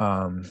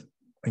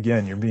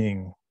 again, you're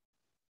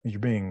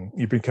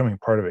becoming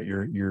part of it.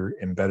 You're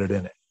embedded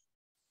in it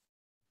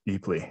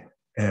deeply,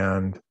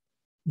 and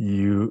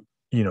you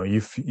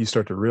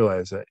start to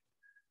realize that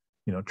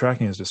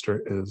tracking is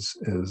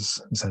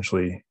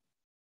essentially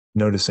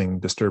noticing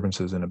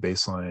disturbances in a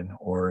baseline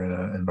or in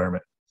an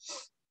environment.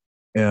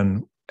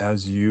 And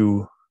as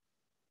you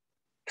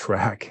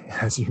track,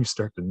 as you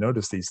start to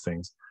notice these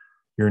things,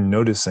 you're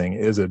noticing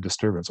is a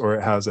disturbance, or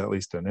it has at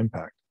least an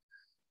impact.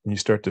 And you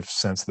start to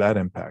sense that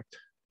impact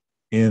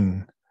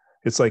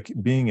it's like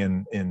being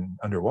in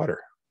underwater,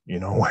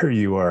 where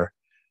you're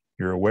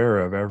aware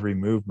of every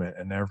movement,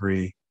 and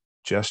every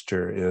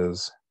gesture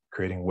is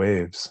creating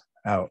waves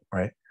out,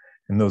 right?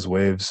 And those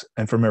waves,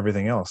 and from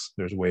everything else,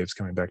 there's waves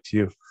coming back to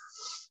you.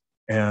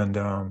 And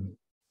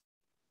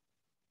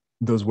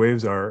those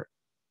waves are,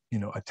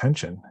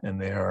 attention, and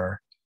they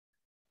are,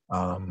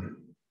 I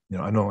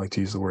don't like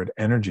to use the word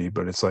energy,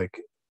 but it's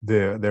like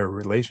their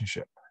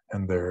relationship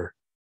and their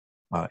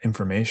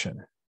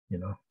information,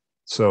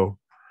 So,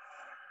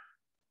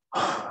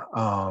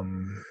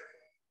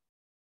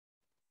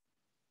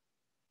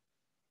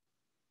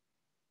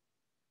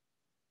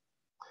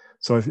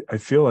 so I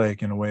feel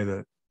like, in a way,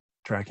 that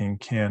tracking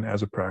can,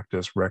 as a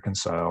practice,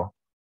 reconcile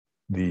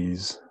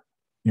these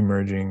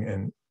emerging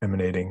and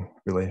emanating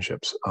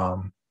relationships,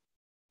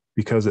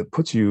 because it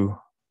puts you,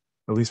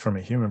 at least from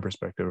a human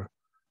perspective,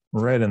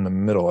 right in the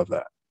middle of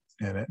that,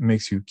 and it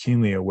makes you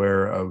keenly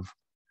aware of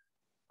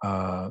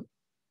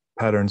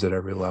patterns at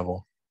every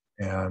level.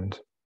 And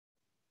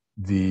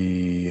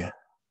I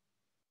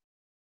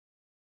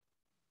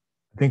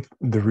think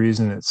the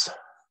reason it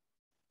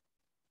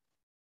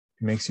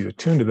makes you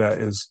attuned to that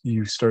is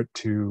you start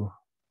to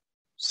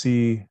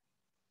see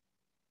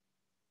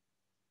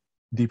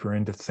deeper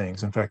into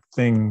things. In fact,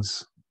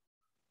 things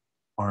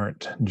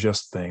aren't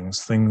just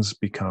things. Things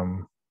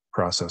become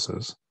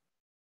processes.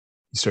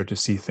 You start to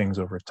see things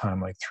over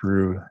time, like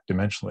through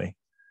dimensionally.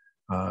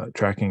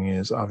 Tracking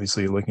is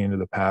obviously looking into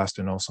the past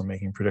and also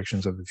making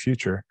predictions of the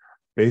future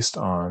based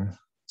on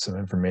some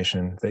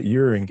information that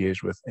you're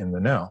engaged with in the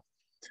now.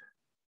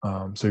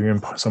 So you're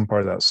in some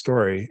part of that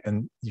story,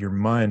 and your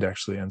mind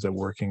actually ends up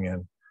working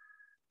in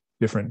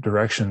different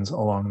directions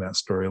along that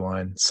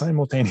storyline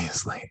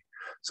simultaneously.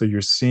 So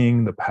you're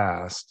seeing the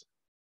past,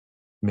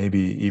 maybe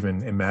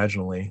even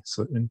imaginally,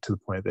 so to the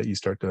point that you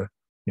start to,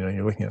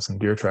 you're looking at some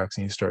deer tracks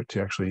and you start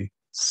to actually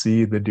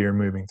see the deer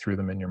moving through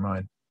them in your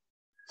mind.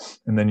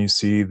 And then you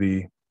see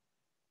the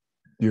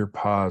deer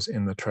pause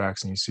in the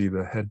tracks, and you see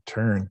the head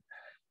turn,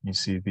 you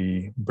see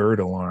the bird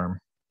alarm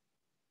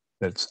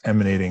that's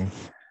emanating,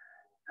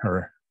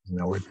 or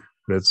but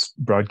it's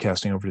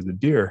broadcasting over to the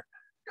deer,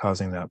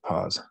 causing that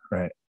pause,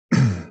 right?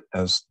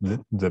 As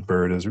the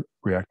bird is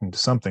reacting to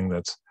something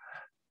that's,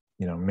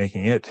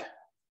 making it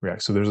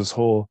react. So there's this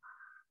whole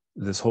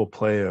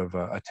play of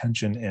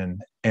attention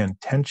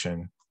and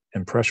tension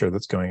and pressure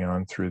that's going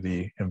on through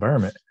the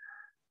environment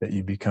that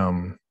you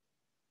become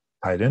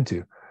tied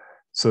into.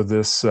 So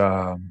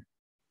so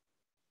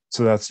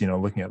that's,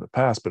 looking at the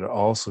past, but it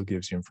also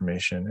gives you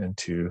information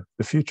into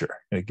the future.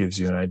 It gives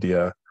you an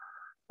idea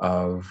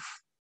of,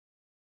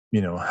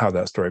 how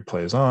that story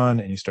plays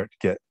on, and you start to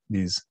get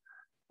these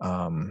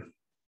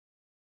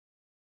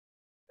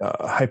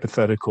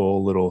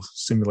hypothetical little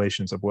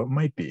simulations of what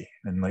might be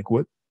and like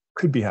what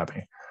could be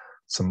happening,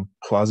 some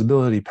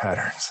plausibility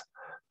patterns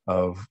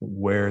of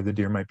where the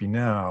deer might be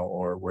now,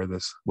 or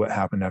what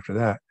happened after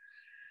that.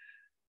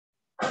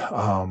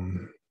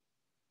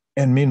 And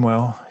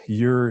meanwhile,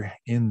 you're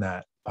in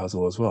that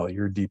puzzle as well.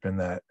 You're deep in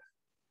that.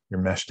 You're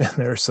meshed in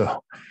there.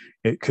 So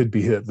it could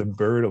be that the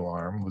bird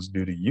alarm was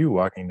due to you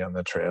walking down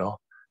the trail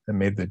that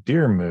made the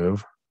deer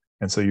move.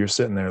 And so you're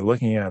sitting there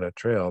looking at a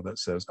trail that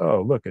says,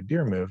 oh, look, a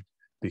deer moved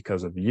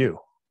because of you,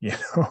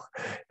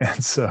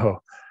 And so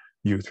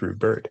you threw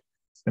bird.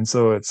 And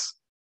so it's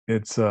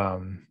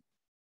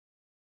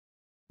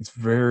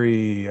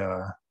very,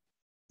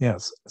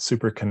 it's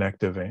super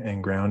connective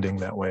and grounding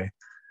that way.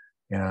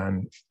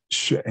 And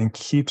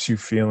keeps you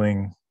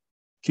feeling,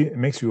 it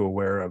makes you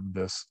aware of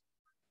this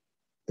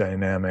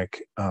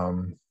dynamic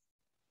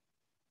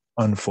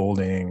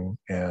unfolding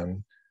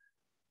and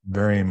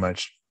very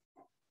much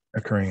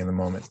occurring in the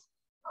moment.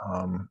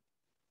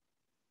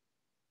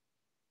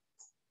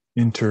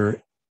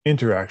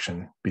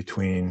 Interaction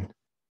between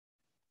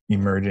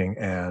emerging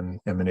and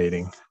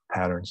emanating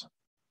patterns.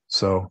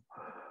 So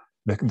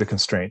the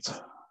constraints.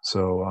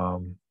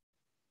 So,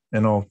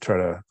 and I'll try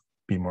to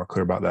be more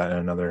clear about that in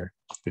another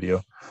video.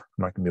 I'm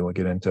not going to be able to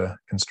get into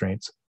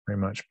constraints very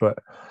much, but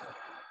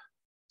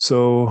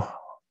so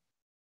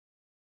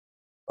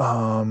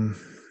the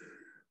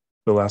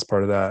last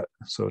part of that.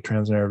 So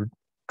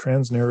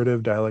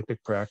transnarrative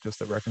dialectic practice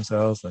that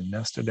reconciles the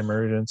nested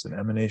emergence and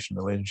emanation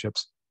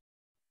relationships.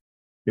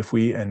 If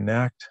we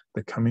enact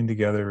the coming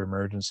together of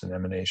emergence and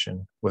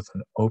emanation with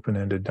an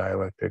open-ended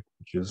dialectic,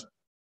 which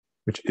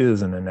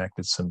is an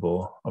enacted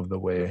symbol of the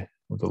way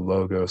of the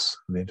logos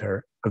of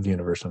the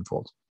universe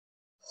unfolds.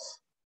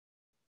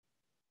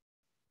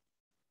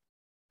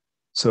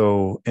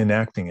 So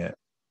enacting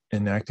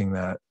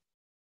that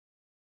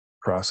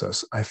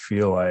process, I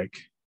feel like,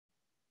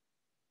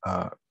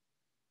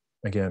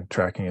 again,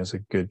 tracking is a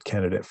good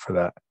candidate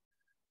for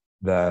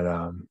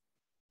that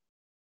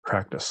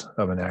practice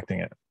of enacting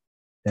it.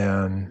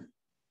 And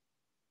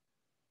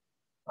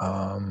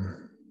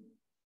I'm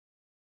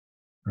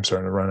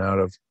starting to run out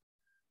of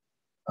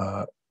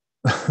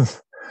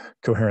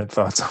coherent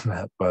thoughts on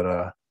that,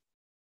 but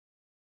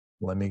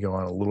let me go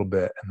on a little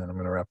bit and then I'm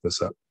going to wrap this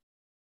up.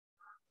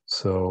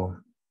 So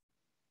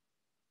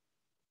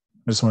I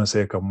just want to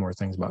say a couple more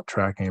things about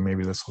tracking, and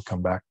maybe this will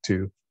come back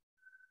to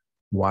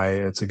why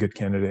it's a good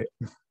candidate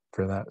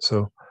for that.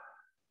 So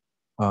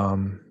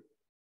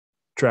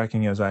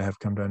tracking, as I have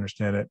come to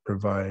understand it,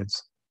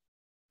 provides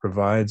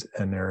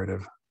a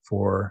narrative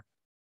for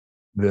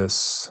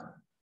this,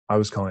 I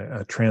was calling it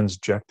a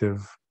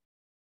transjective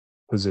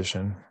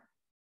position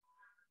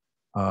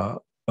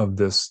of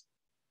this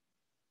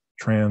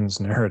trans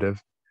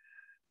narrative.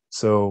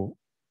 So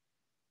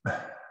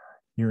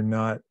you're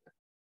not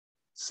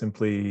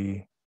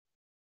simply,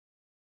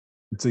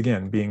 it's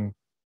again being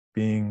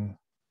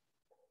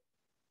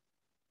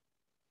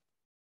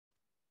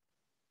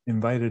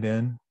invited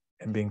in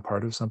and being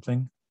part of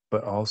something,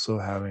 but also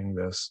having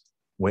this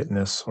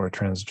witness or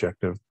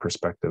transjective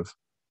perspective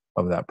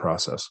of that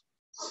process.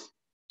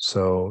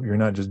 So you're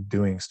not just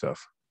doing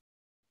stuff.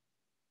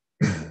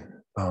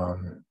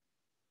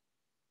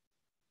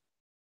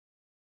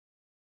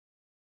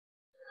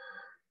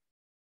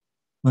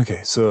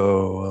 Okay,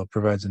 so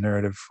provides a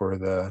narrative for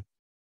the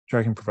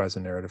tracking provides a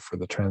narrative for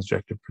the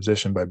transjective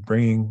position by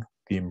bringing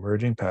the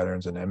emerging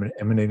patterns and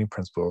emanating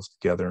principles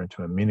together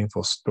into a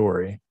meaningful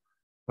story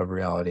of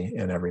reality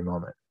in every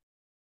moment.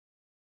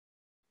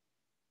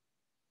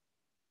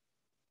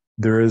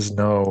 There is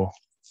no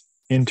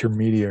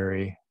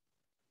intermediary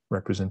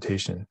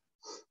representation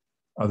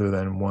other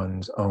than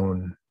one's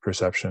own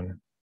perception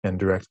and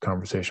direct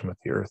conversation with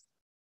the earth.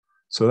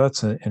 So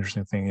that's an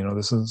interesting thing. You know,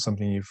 this isn't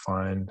something you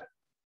find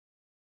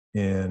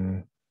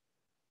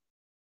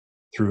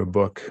through a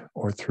book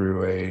or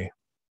through a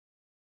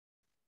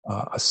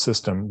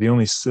system. The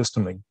only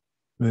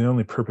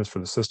purpose for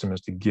the system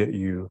is to get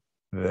you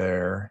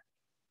there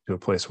to a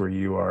place where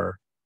you are,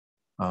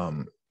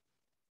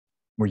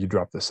 where you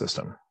drop the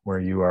system, where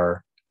you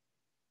are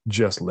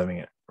just living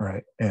it,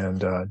 right,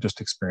 and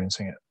just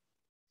experiencing it.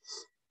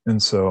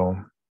 And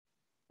so,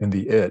 and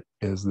the it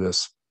is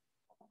this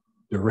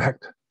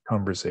direct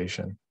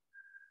conversation,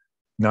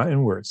 not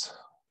in words,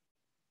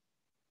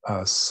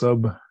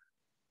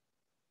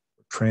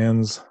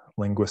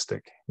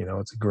 trans-linguistic. You know,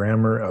 it's a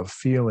grammar of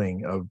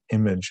feeling, of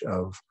image,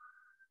 of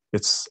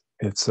it's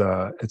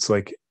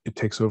like it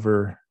takes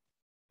over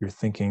your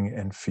thinking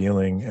and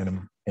feeling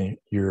and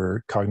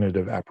your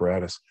cognitive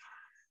apparatus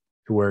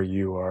to where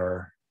you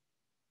are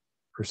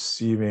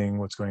perceiving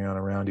what's going on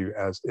around you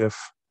as if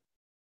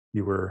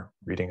you were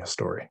reading a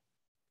story.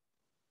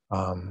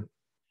 And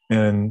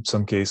in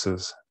some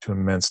cases to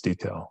immense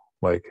detail,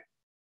 like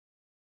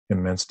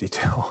immense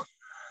detail.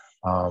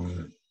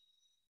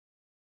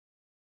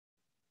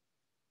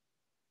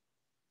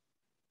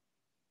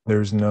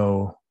 There's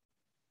no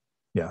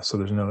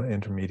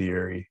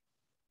intermediate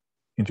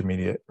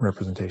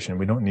representation.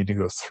 We don't need to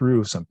go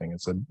through something.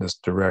 It's this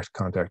direct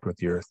contact with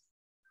the earth.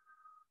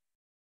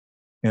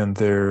 And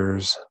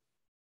there's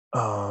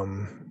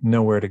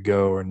nowhere to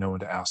go or no one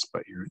to ask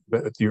but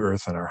the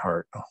earth in our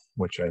heart,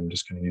 which I'm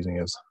just kind of using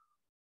as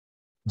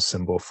a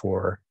symbol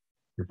for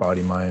your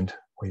body, mind,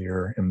 or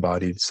your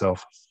embodied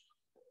self.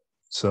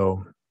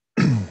 So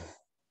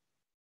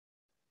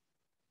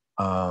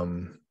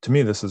to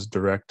me, this is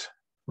direct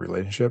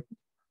relationship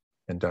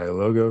and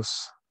dialogos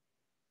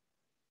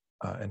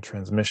and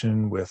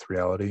transmission with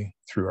reality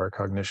through our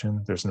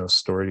cognition. There's no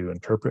story to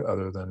interpret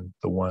other than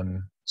the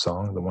one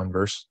song, the one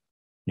verse,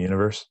 the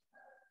universe.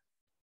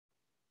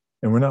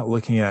 And we're not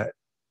looking at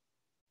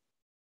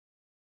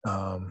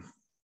to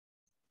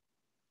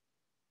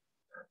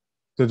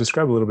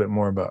describe a little bit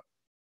more about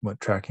what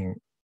tracking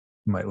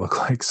might look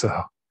like.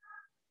 So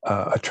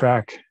a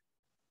track,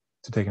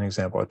 to take an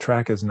example, a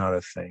track is not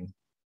a thing.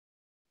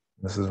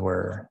 This is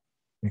where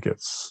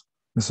this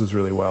is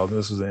really wild.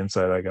 This is the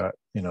insight I got,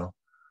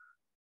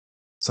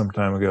 some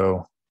time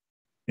ago.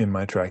 in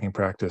my tracking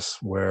practice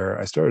where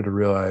I started to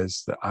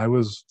realize that I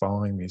was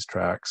following these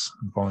tracks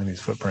and following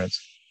these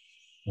footprints.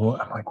 Well,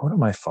 I'm like, what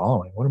am I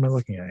following? What am I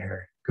looking at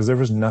here? Because there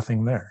was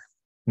nothing there,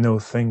 no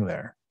thing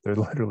there. There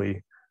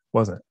literally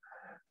wasn't.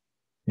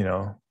 You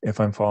know, if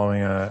I'm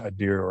following a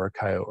deer or a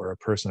coyote or a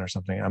person or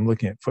something, I'm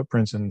looking at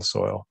footprints in the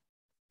soil.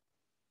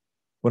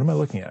 What am I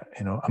looking at?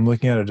 You know, I'm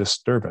looking at a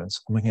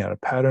disturbance. I'm looking at a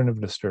pattern of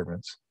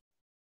disturbance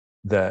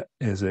that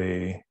is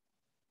a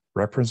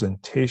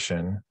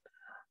representation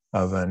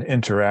of an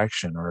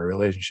interaction or a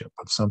relationship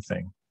of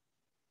something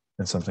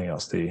and something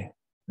else, an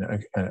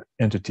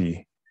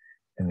entity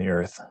in the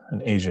earth,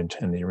 an agent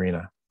in the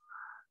arena.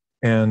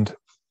 And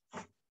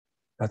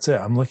that's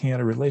it. I'm looking at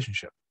a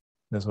relationship.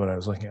 That's what I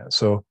was looking at.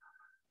 So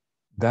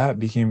that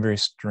became very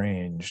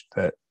strange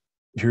that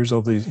here's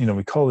all these, you know,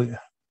 we call it,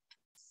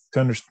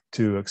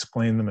 to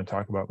explain them and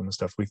talk about them and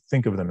stuff, we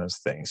think of them as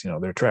things, you know,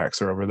 they're tracks,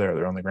 they're over there,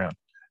 they're on the ground.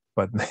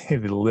 But they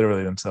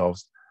literally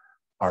themselves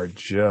are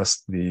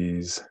just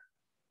these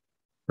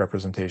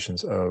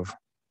representations of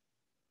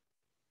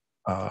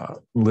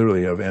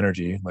literally of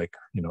energy, like,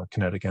 you know,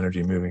 kinetic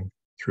energy moving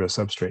through a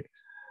substrate.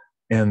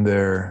 And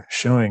they're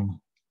showing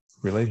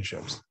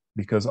relationships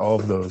because all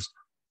of those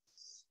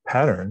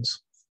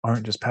patterns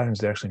aren't just patterns,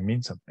 they actually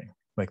mean something.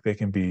 Like they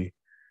can be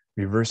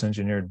reverse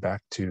engineered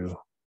back to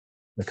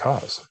the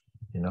cause,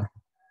 you know,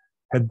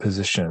 head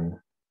position,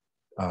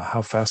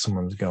 how fast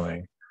someone's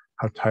going,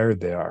 how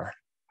tired they are,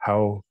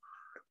 how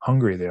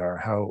hungry they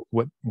are,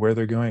 where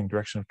they're going,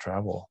 direction of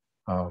travel,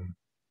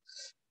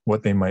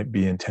 what they might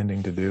be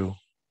intending to do,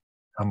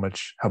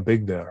 how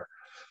big they are.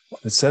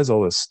 It says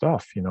all this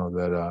stuff, you know,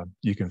 that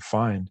you can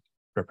find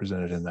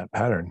represented in that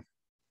pattern.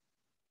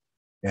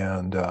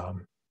 And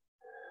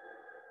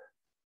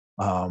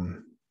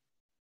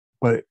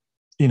but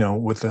you know,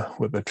 what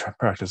the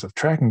practice of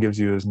tracking gives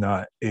you is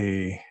not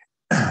a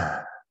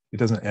it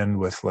doesn't end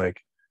with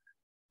like,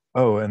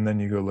 oh, and then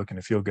you go look in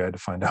a field guide to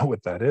find out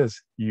what that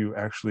is. You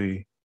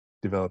actually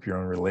develop your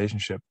own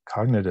relationship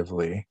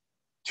cognitively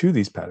to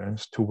these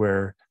patterns, to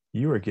where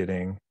you are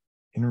getting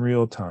in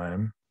real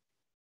time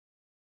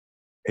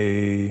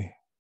a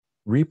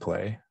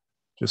replay,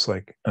 just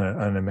like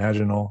an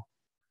imaginal,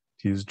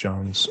 to use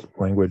John's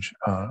language,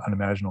 an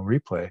imaginal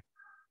replay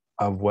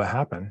of what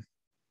happened,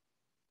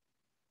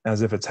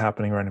 as if it's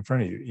happening right in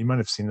front of you. You might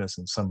have seen this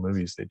in some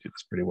movies. They do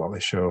this pretty well. They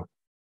show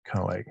kind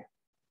of like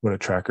what a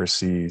tracker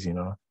sees, you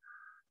know.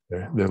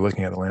 They're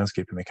looking at the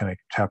landscape and they kind of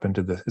tap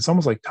into the, it's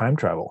almost like time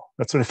travel.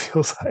 That's what it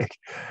feels like,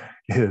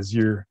 is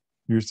you're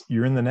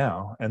in the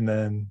now, and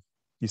then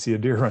you see a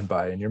deer run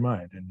by in your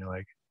mind, and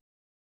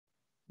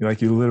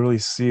you literally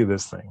see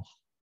this thing,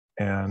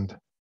 and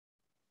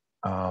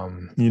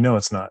you know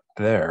it's not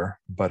there,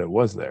 but it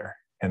was there,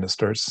 and it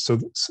starts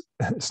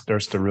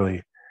to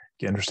really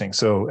get interesting.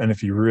 So, and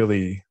if you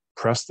really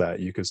press that,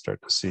 you could start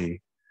to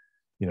see,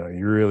 you know,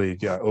 you really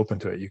got open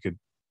to it, you could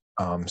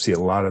see a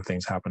lot of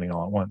things happening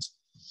all at once.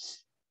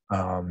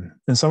 And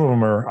some of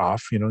them are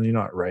off, you know, you're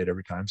not right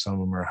every time. Some of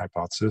them are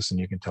hypothesis, and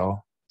you can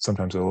tell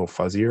sometimes they're a little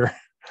fuzzier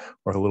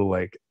or a little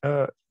like,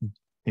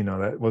 you know,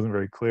 that wasn't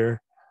very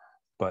clear.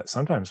 But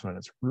sometimes when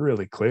it's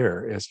really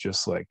clear, it's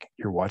just like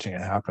you're watching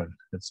it happen.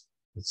 It's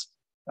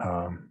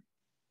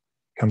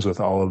comes with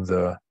all of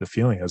the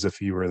feeling as if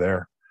you were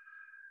there.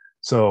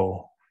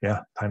 So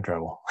yeah, time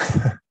travel.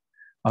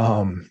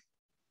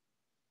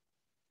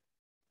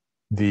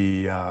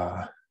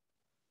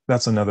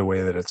 That's another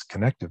way that it's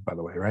connected, by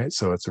the way, right?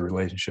 So it's a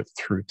relationship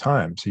through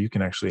time. So you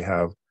can actually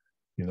have,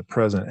 in the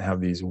present, have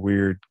these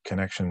weird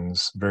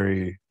connections,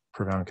 very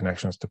profound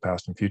connections to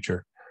past and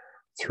future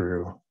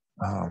through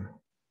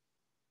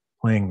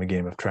playing the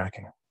game of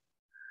tracking.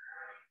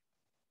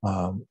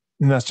 And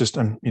that's just,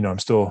 I'm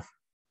still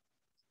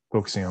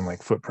focusing on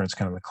like footprints,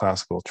 kind of the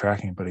classical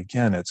tracking, but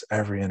again, it's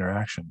every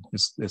interaction.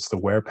 It's the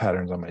wear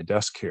patterns on my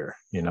desk here,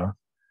 you know,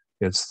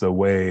 it's the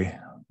way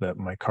that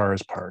my car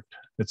is parked.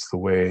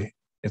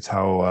 It's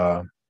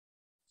how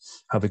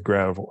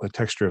the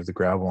texture of the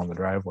gravel on the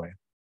driveway.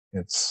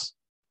 It's,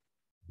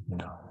 you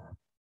know,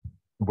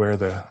 where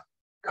the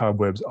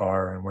cobwebs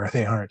are and where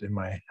they aren't in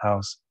my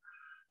house,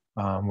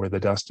 where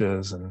the dust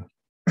is, and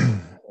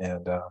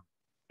and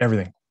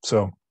everything.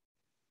 So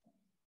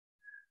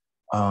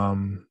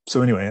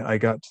anyway, I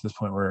got to this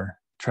point where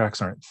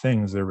tracks aren't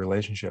things, they're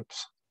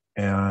relationships.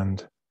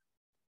 And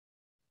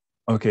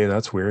okay,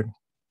 that's weird.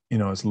 You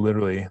know, it's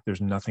literally,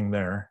 there's nothing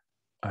there.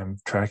 I'm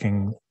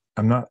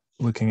not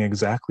looking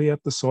exactly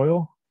at the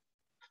soil,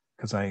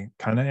 because I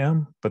kind of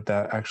am, but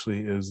that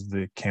actually is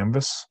the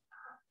canvas.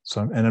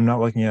 So, and I'm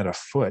not looking at a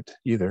foot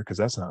either, because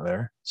that's not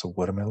there. So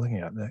what am I looking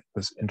at?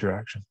 This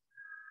interaction.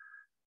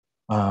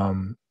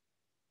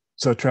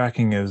 So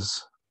tracking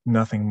is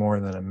nothing more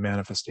than a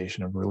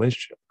manifestation of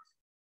relationship.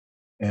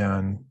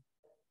 And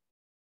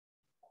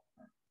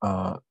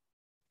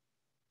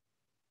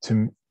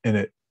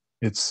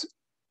it's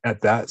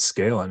at that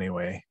scale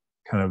anyway,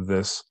 kind of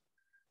this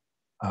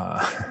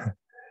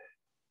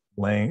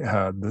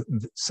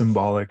the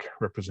symbolic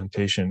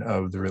representation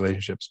of the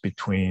relationships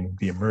between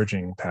the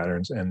emerging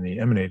patterns and the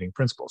emanating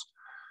principles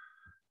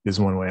is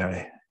one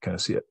way kind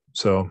of see it.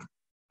 So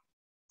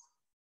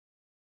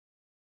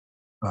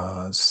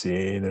let's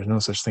see, there's no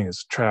such thing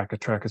as a track. A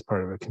track is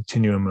part of a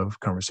continuum of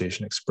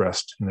conversation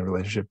expressed in the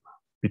relationship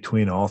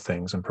between all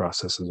things and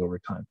processes over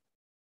time.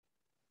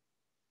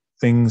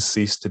 Things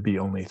cease to be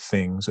only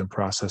things, and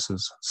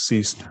processes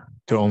cease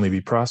to only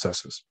be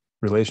processes.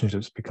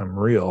 Relationships become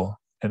real,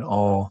 and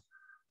all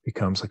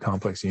becomes a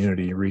complex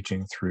unity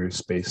reaching through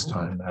space,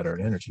 time, matter,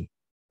 and energy.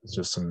 It's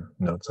just some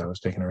notes I was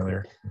taking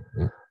earlier,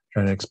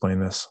 trying to explain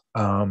this.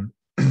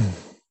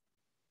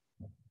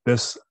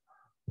 This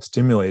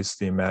stimulates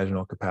the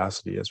imaginal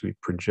capacity as we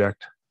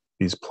project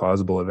these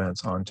plausible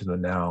events onto the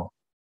now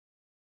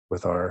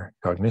with our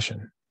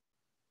cognition.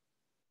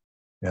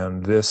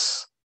 And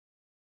this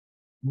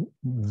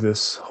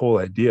whole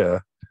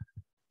idea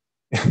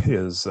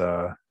is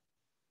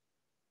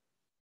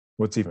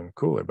what's even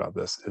cooler about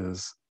this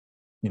is,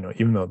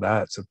 even though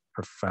that's a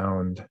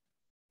profound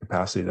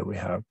capacity that we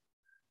have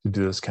to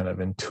do this kind of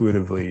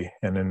intuitively,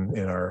 and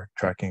in our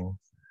tracking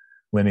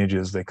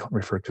lineages, they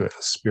refer to it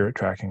as spirit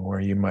tracking, where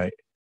you might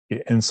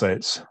get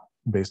insights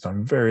based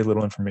on very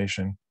little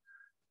information.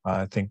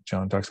 I think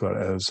John talks about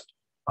it as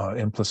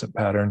implicit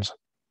patterns.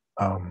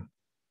 I don't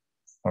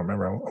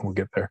remember, we'll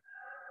get there.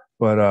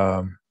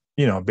 But,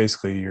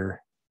 basically you're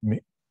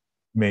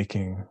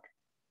making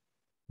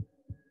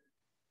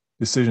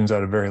decisions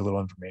out of very little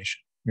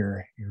information.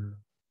 You're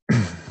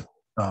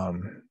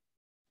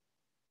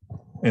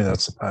and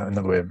that's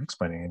another way of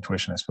explaining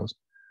intuition, I suppose.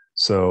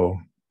 So,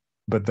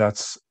 but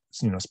that's,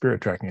 spirit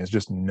tracking is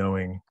just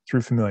knowing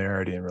through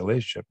familiarity and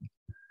relationship,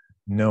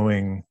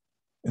 knowing,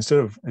 instead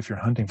of, if you're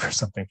hunting for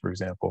something, for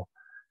example,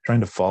 trying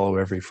to follow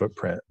every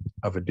footprint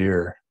of a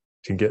deer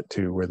to get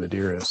to where the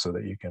deer is so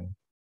that you can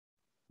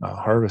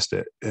harvest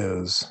it,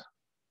 is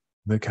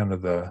the kind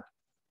of the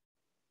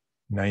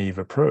naive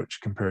approach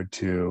compared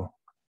to,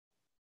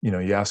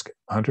 you ask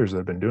hunters that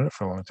have been doing it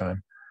for a long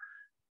time,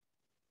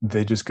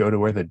 they just go to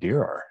where the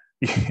deer are.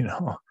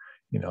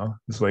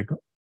 It's like,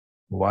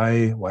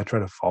 why try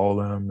to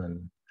follow them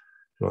and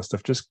all that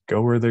stuff? Just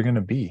go where they're going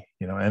to be,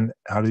 and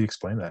how do you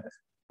explain that?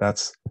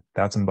 That's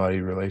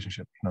embodied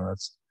relationship.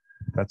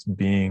 That's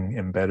being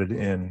embedded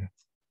in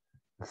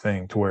the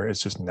thing to where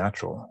it's just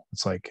natural.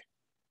 It's like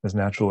as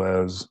natural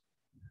as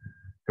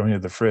going to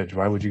the fridge.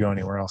 Why would you go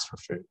anywhere else for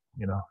food,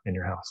 in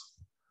your house?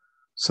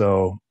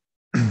 So,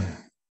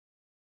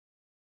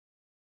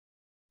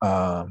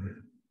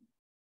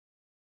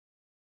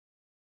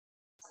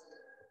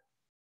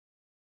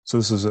 so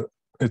this is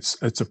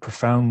it's a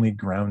profoundly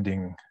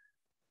grounding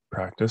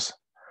practice,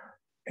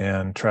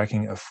 and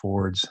tracking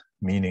affords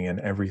meaning in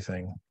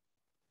everything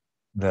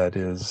that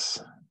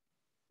is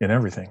in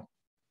everything,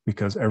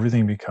 because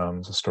everything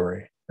becomes a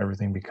story,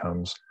 everything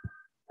becomes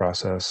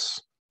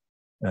process.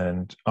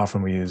 And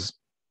often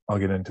I'll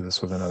get into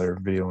this with another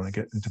video when I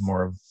get into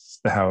more of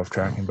the how of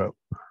tracking, but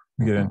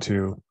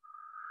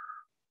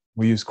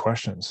we use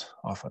questions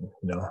often,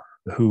 the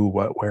who,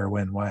 what, where,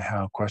 when, why,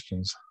 how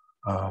questions,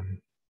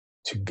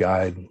 to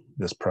guide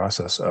this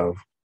process of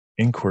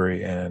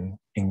inquiry and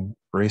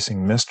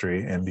embracing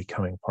mystery and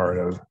becoming part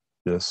of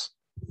this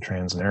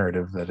trans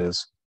narrative that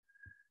is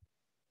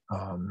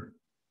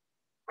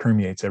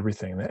permeates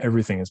everything, that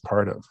everything is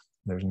part of.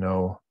 There's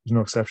no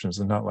exceptions.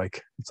 It's not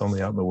like it's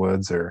only out in the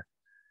woods, or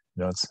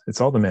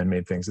it's all the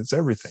man-made things. It's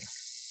everything.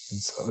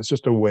 And so it's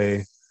just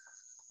a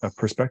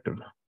perspective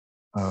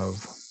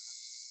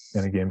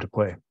and a game to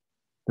play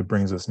that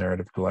brings this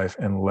narrative to life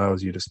and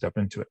allows you to step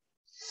into it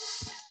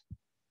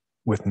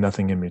with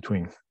nothing in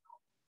between.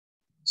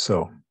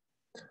 So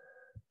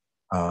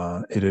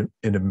it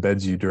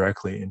embeds you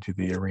directly into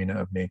the arena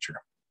of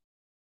nature.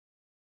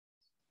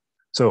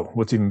 So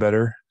what's even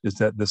better is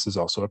that this is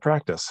also a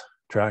practice.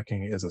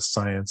 Tracking is a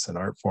science, an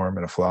art form,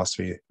 and a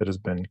philosophy that has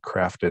been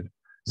crafted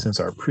since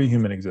our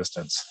pre-human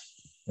existence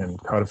and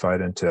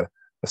codified into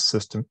a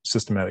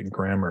systematic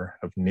grammar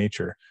of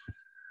nature,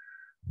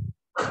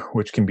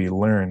 which can be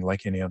learned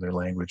like any other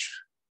language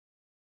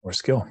or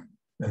skill.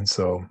 And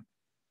so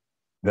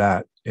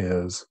that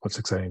is what's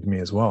exciting to me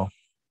as well,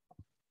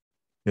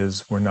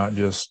 is we're not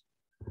just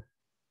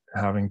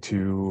having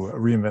to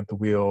reinvent the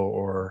wheel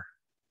or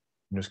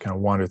just kind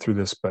of wander through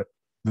this, but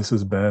this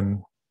has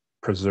been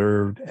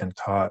preserved and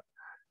taught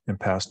and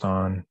passed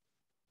on.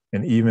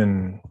 And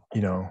even,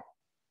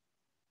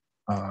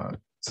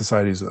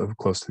 societies of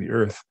close to the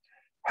earth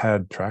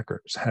had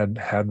trackers, had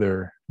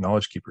their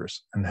knowledge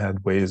keepers, and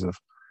had ways of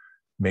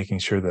making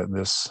sure that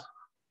this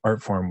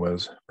art form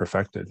was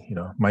perfected.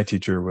 My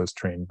teacher was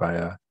trained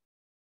by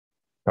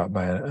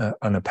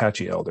an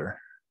Apache elder,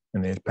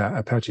 and the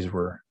Apaches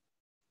were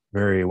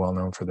very well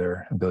known for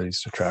their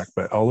abilities to track.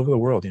 But all over the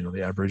world,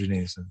 the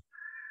Aborigines, and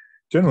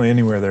generally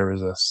anywhere there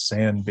was a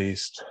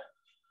sand-based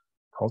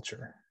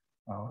culture,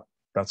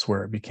 that's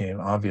where it became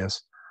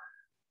obvious.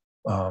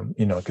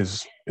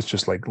 Because it's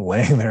just like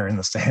laying there in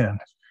the sand,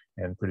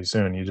 and pretty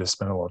soon you just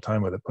spend a lot of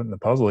time with it, putting the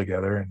puzzle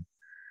together,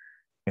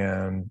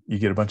 and you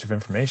get a bunch of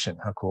information.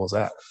 How cool is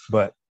that?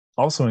 But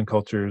also in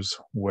cultures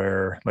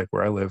where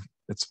I live,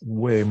 it's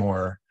a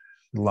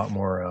lot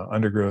more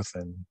undergrowth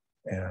and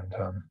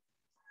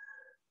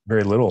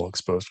very little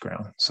exposed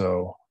ground.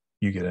 So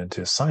you get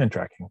into sign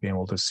tracking, being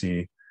able to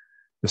see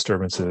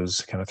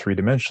disturbances kind of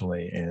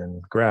three-dimensionally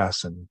in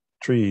grass and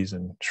trees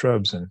and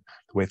shrubs and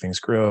the way things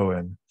grow.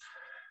 And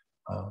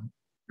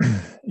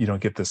you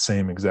don't get the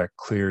same exact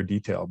clear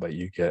detail, but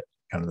you get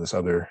kind of this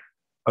other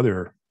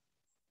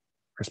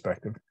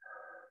perspective.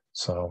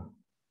 So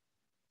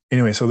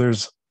anyway, so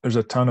there's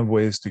a ton of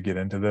ways to get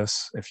into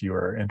this if you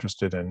are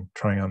interested in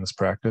trying on this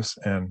practice.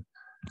 And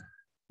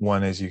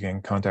one is you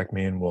can contact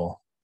me and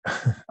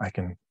I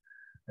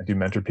do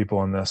mentor people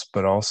on this,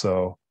 but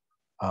also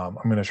I'm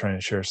going to try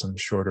and share some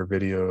shorter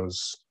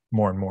videos,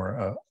 more and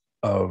more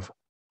of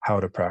how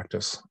to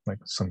practice, like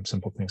some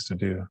simple things to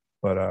do.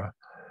 But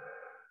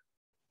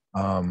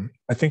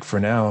I think for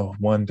now,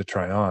 one to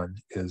try on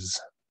is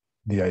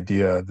the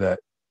idea that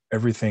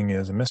everything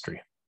is a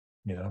mystery,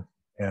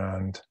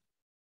 and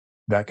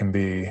that can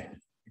be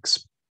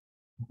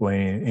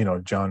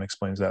explained, John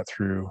explains that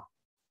through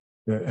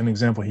an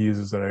example he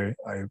uses that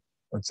I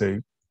would say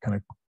kind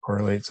of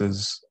correlates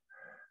is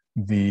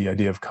the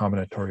idea of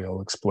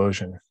combinatorial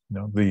explosion,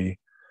 the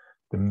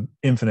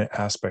infinite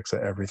aspects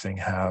that everything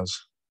has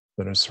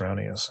that are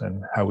surrounding us,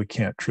 and how we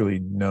can't truly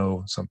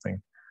know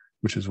something,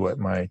 which is what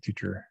my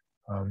teacher,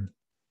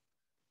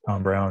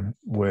 Tom Brown,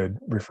 would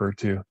refer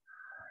to,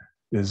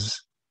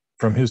 is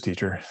from his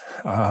teacher,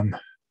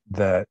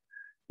 that,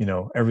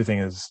 everything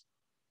is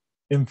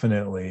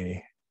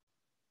infinitely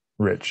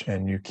rich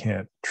and you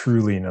can't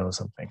truly know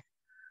something.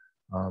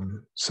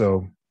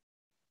 So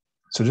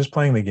just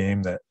playing the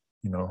game that,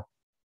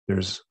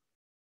 there's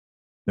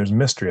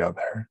mystery out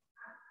there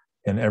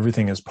and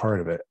everything is part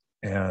of it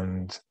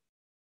and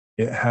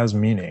it has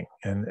meaning.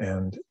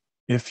 And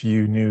if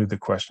you knew the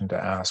question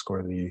to ask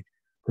or the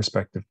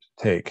perspective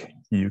to take,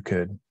 you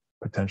could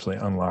potentially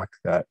unlock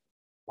that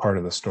part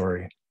of the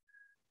story.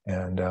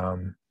 And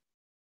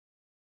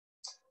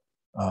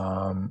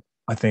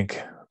I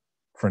think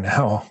for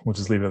now, we'll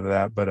just leave it at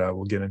that, but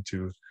we'll get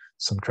into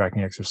some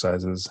tracking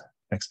exercises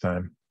next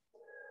time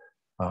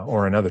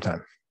or another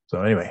time.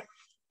 So anyway,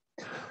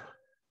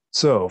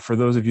 so for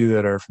those of you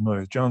that are familiar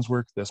with John's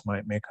work, this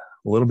might make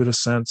a little bit of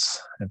sense.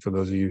 And for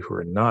those of you who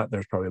are not,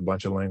 there's probably a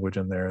bunch of language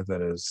in there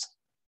that is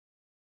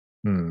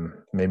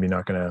maybe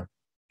not going to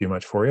do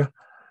much for you.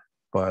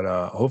 But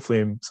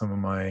hopefully some of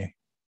my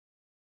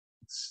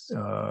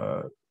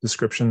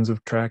descriptions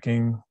of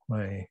tracking,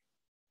 my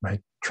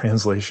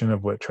translation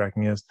of what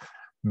tracking is,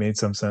 made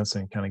some sense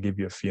and kind of give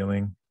you a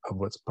feeling of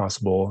what's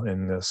possible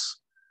in this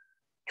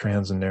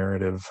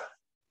trans-narrative,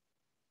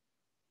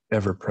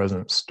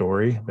 ever-present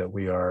story that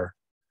we are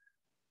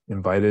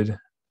invited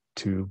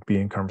to be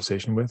in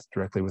conversation with,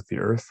 directly with the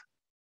earth.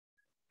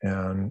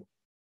 And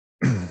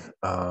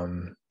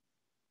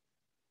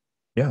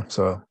yeah,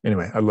 so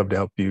anyway, I'd love to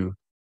help you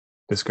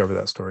discover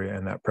that story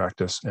and that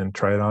practice and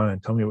try it on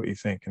and tell me what you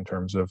think in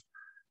terms of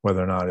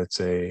whether or not it's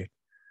a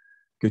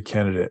good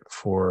candidate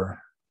for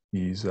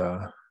these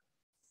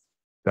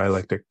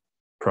dialectic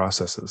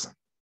processes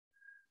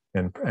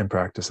and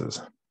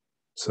practices.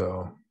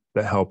 So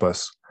that help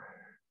us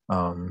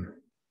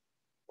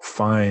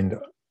find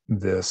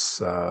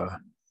this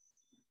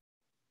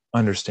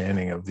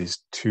understanding of these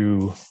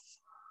two,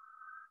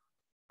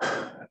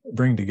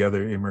 bring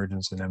together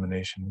emergence and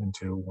emanation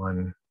into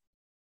one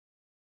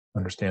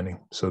understanding.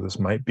 So this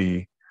might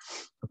be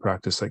a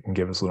practice that can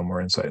give us a little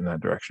more insight in that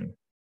direction,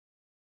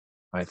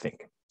 I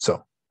think.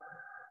 So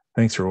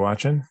thanks for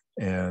watching,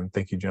 and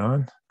thank you,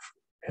 John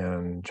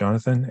and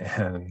Jonathan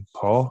and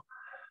Paul,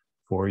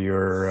 for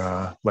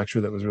your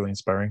lecture that was really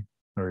inspiring,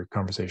 or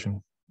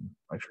conversation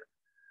lecture.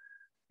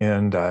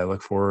 And I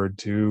look forward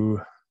to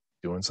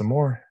doing some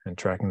more and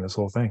tracking this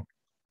whole thing.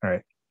 All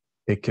right,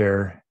 take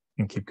care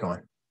and keep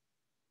going.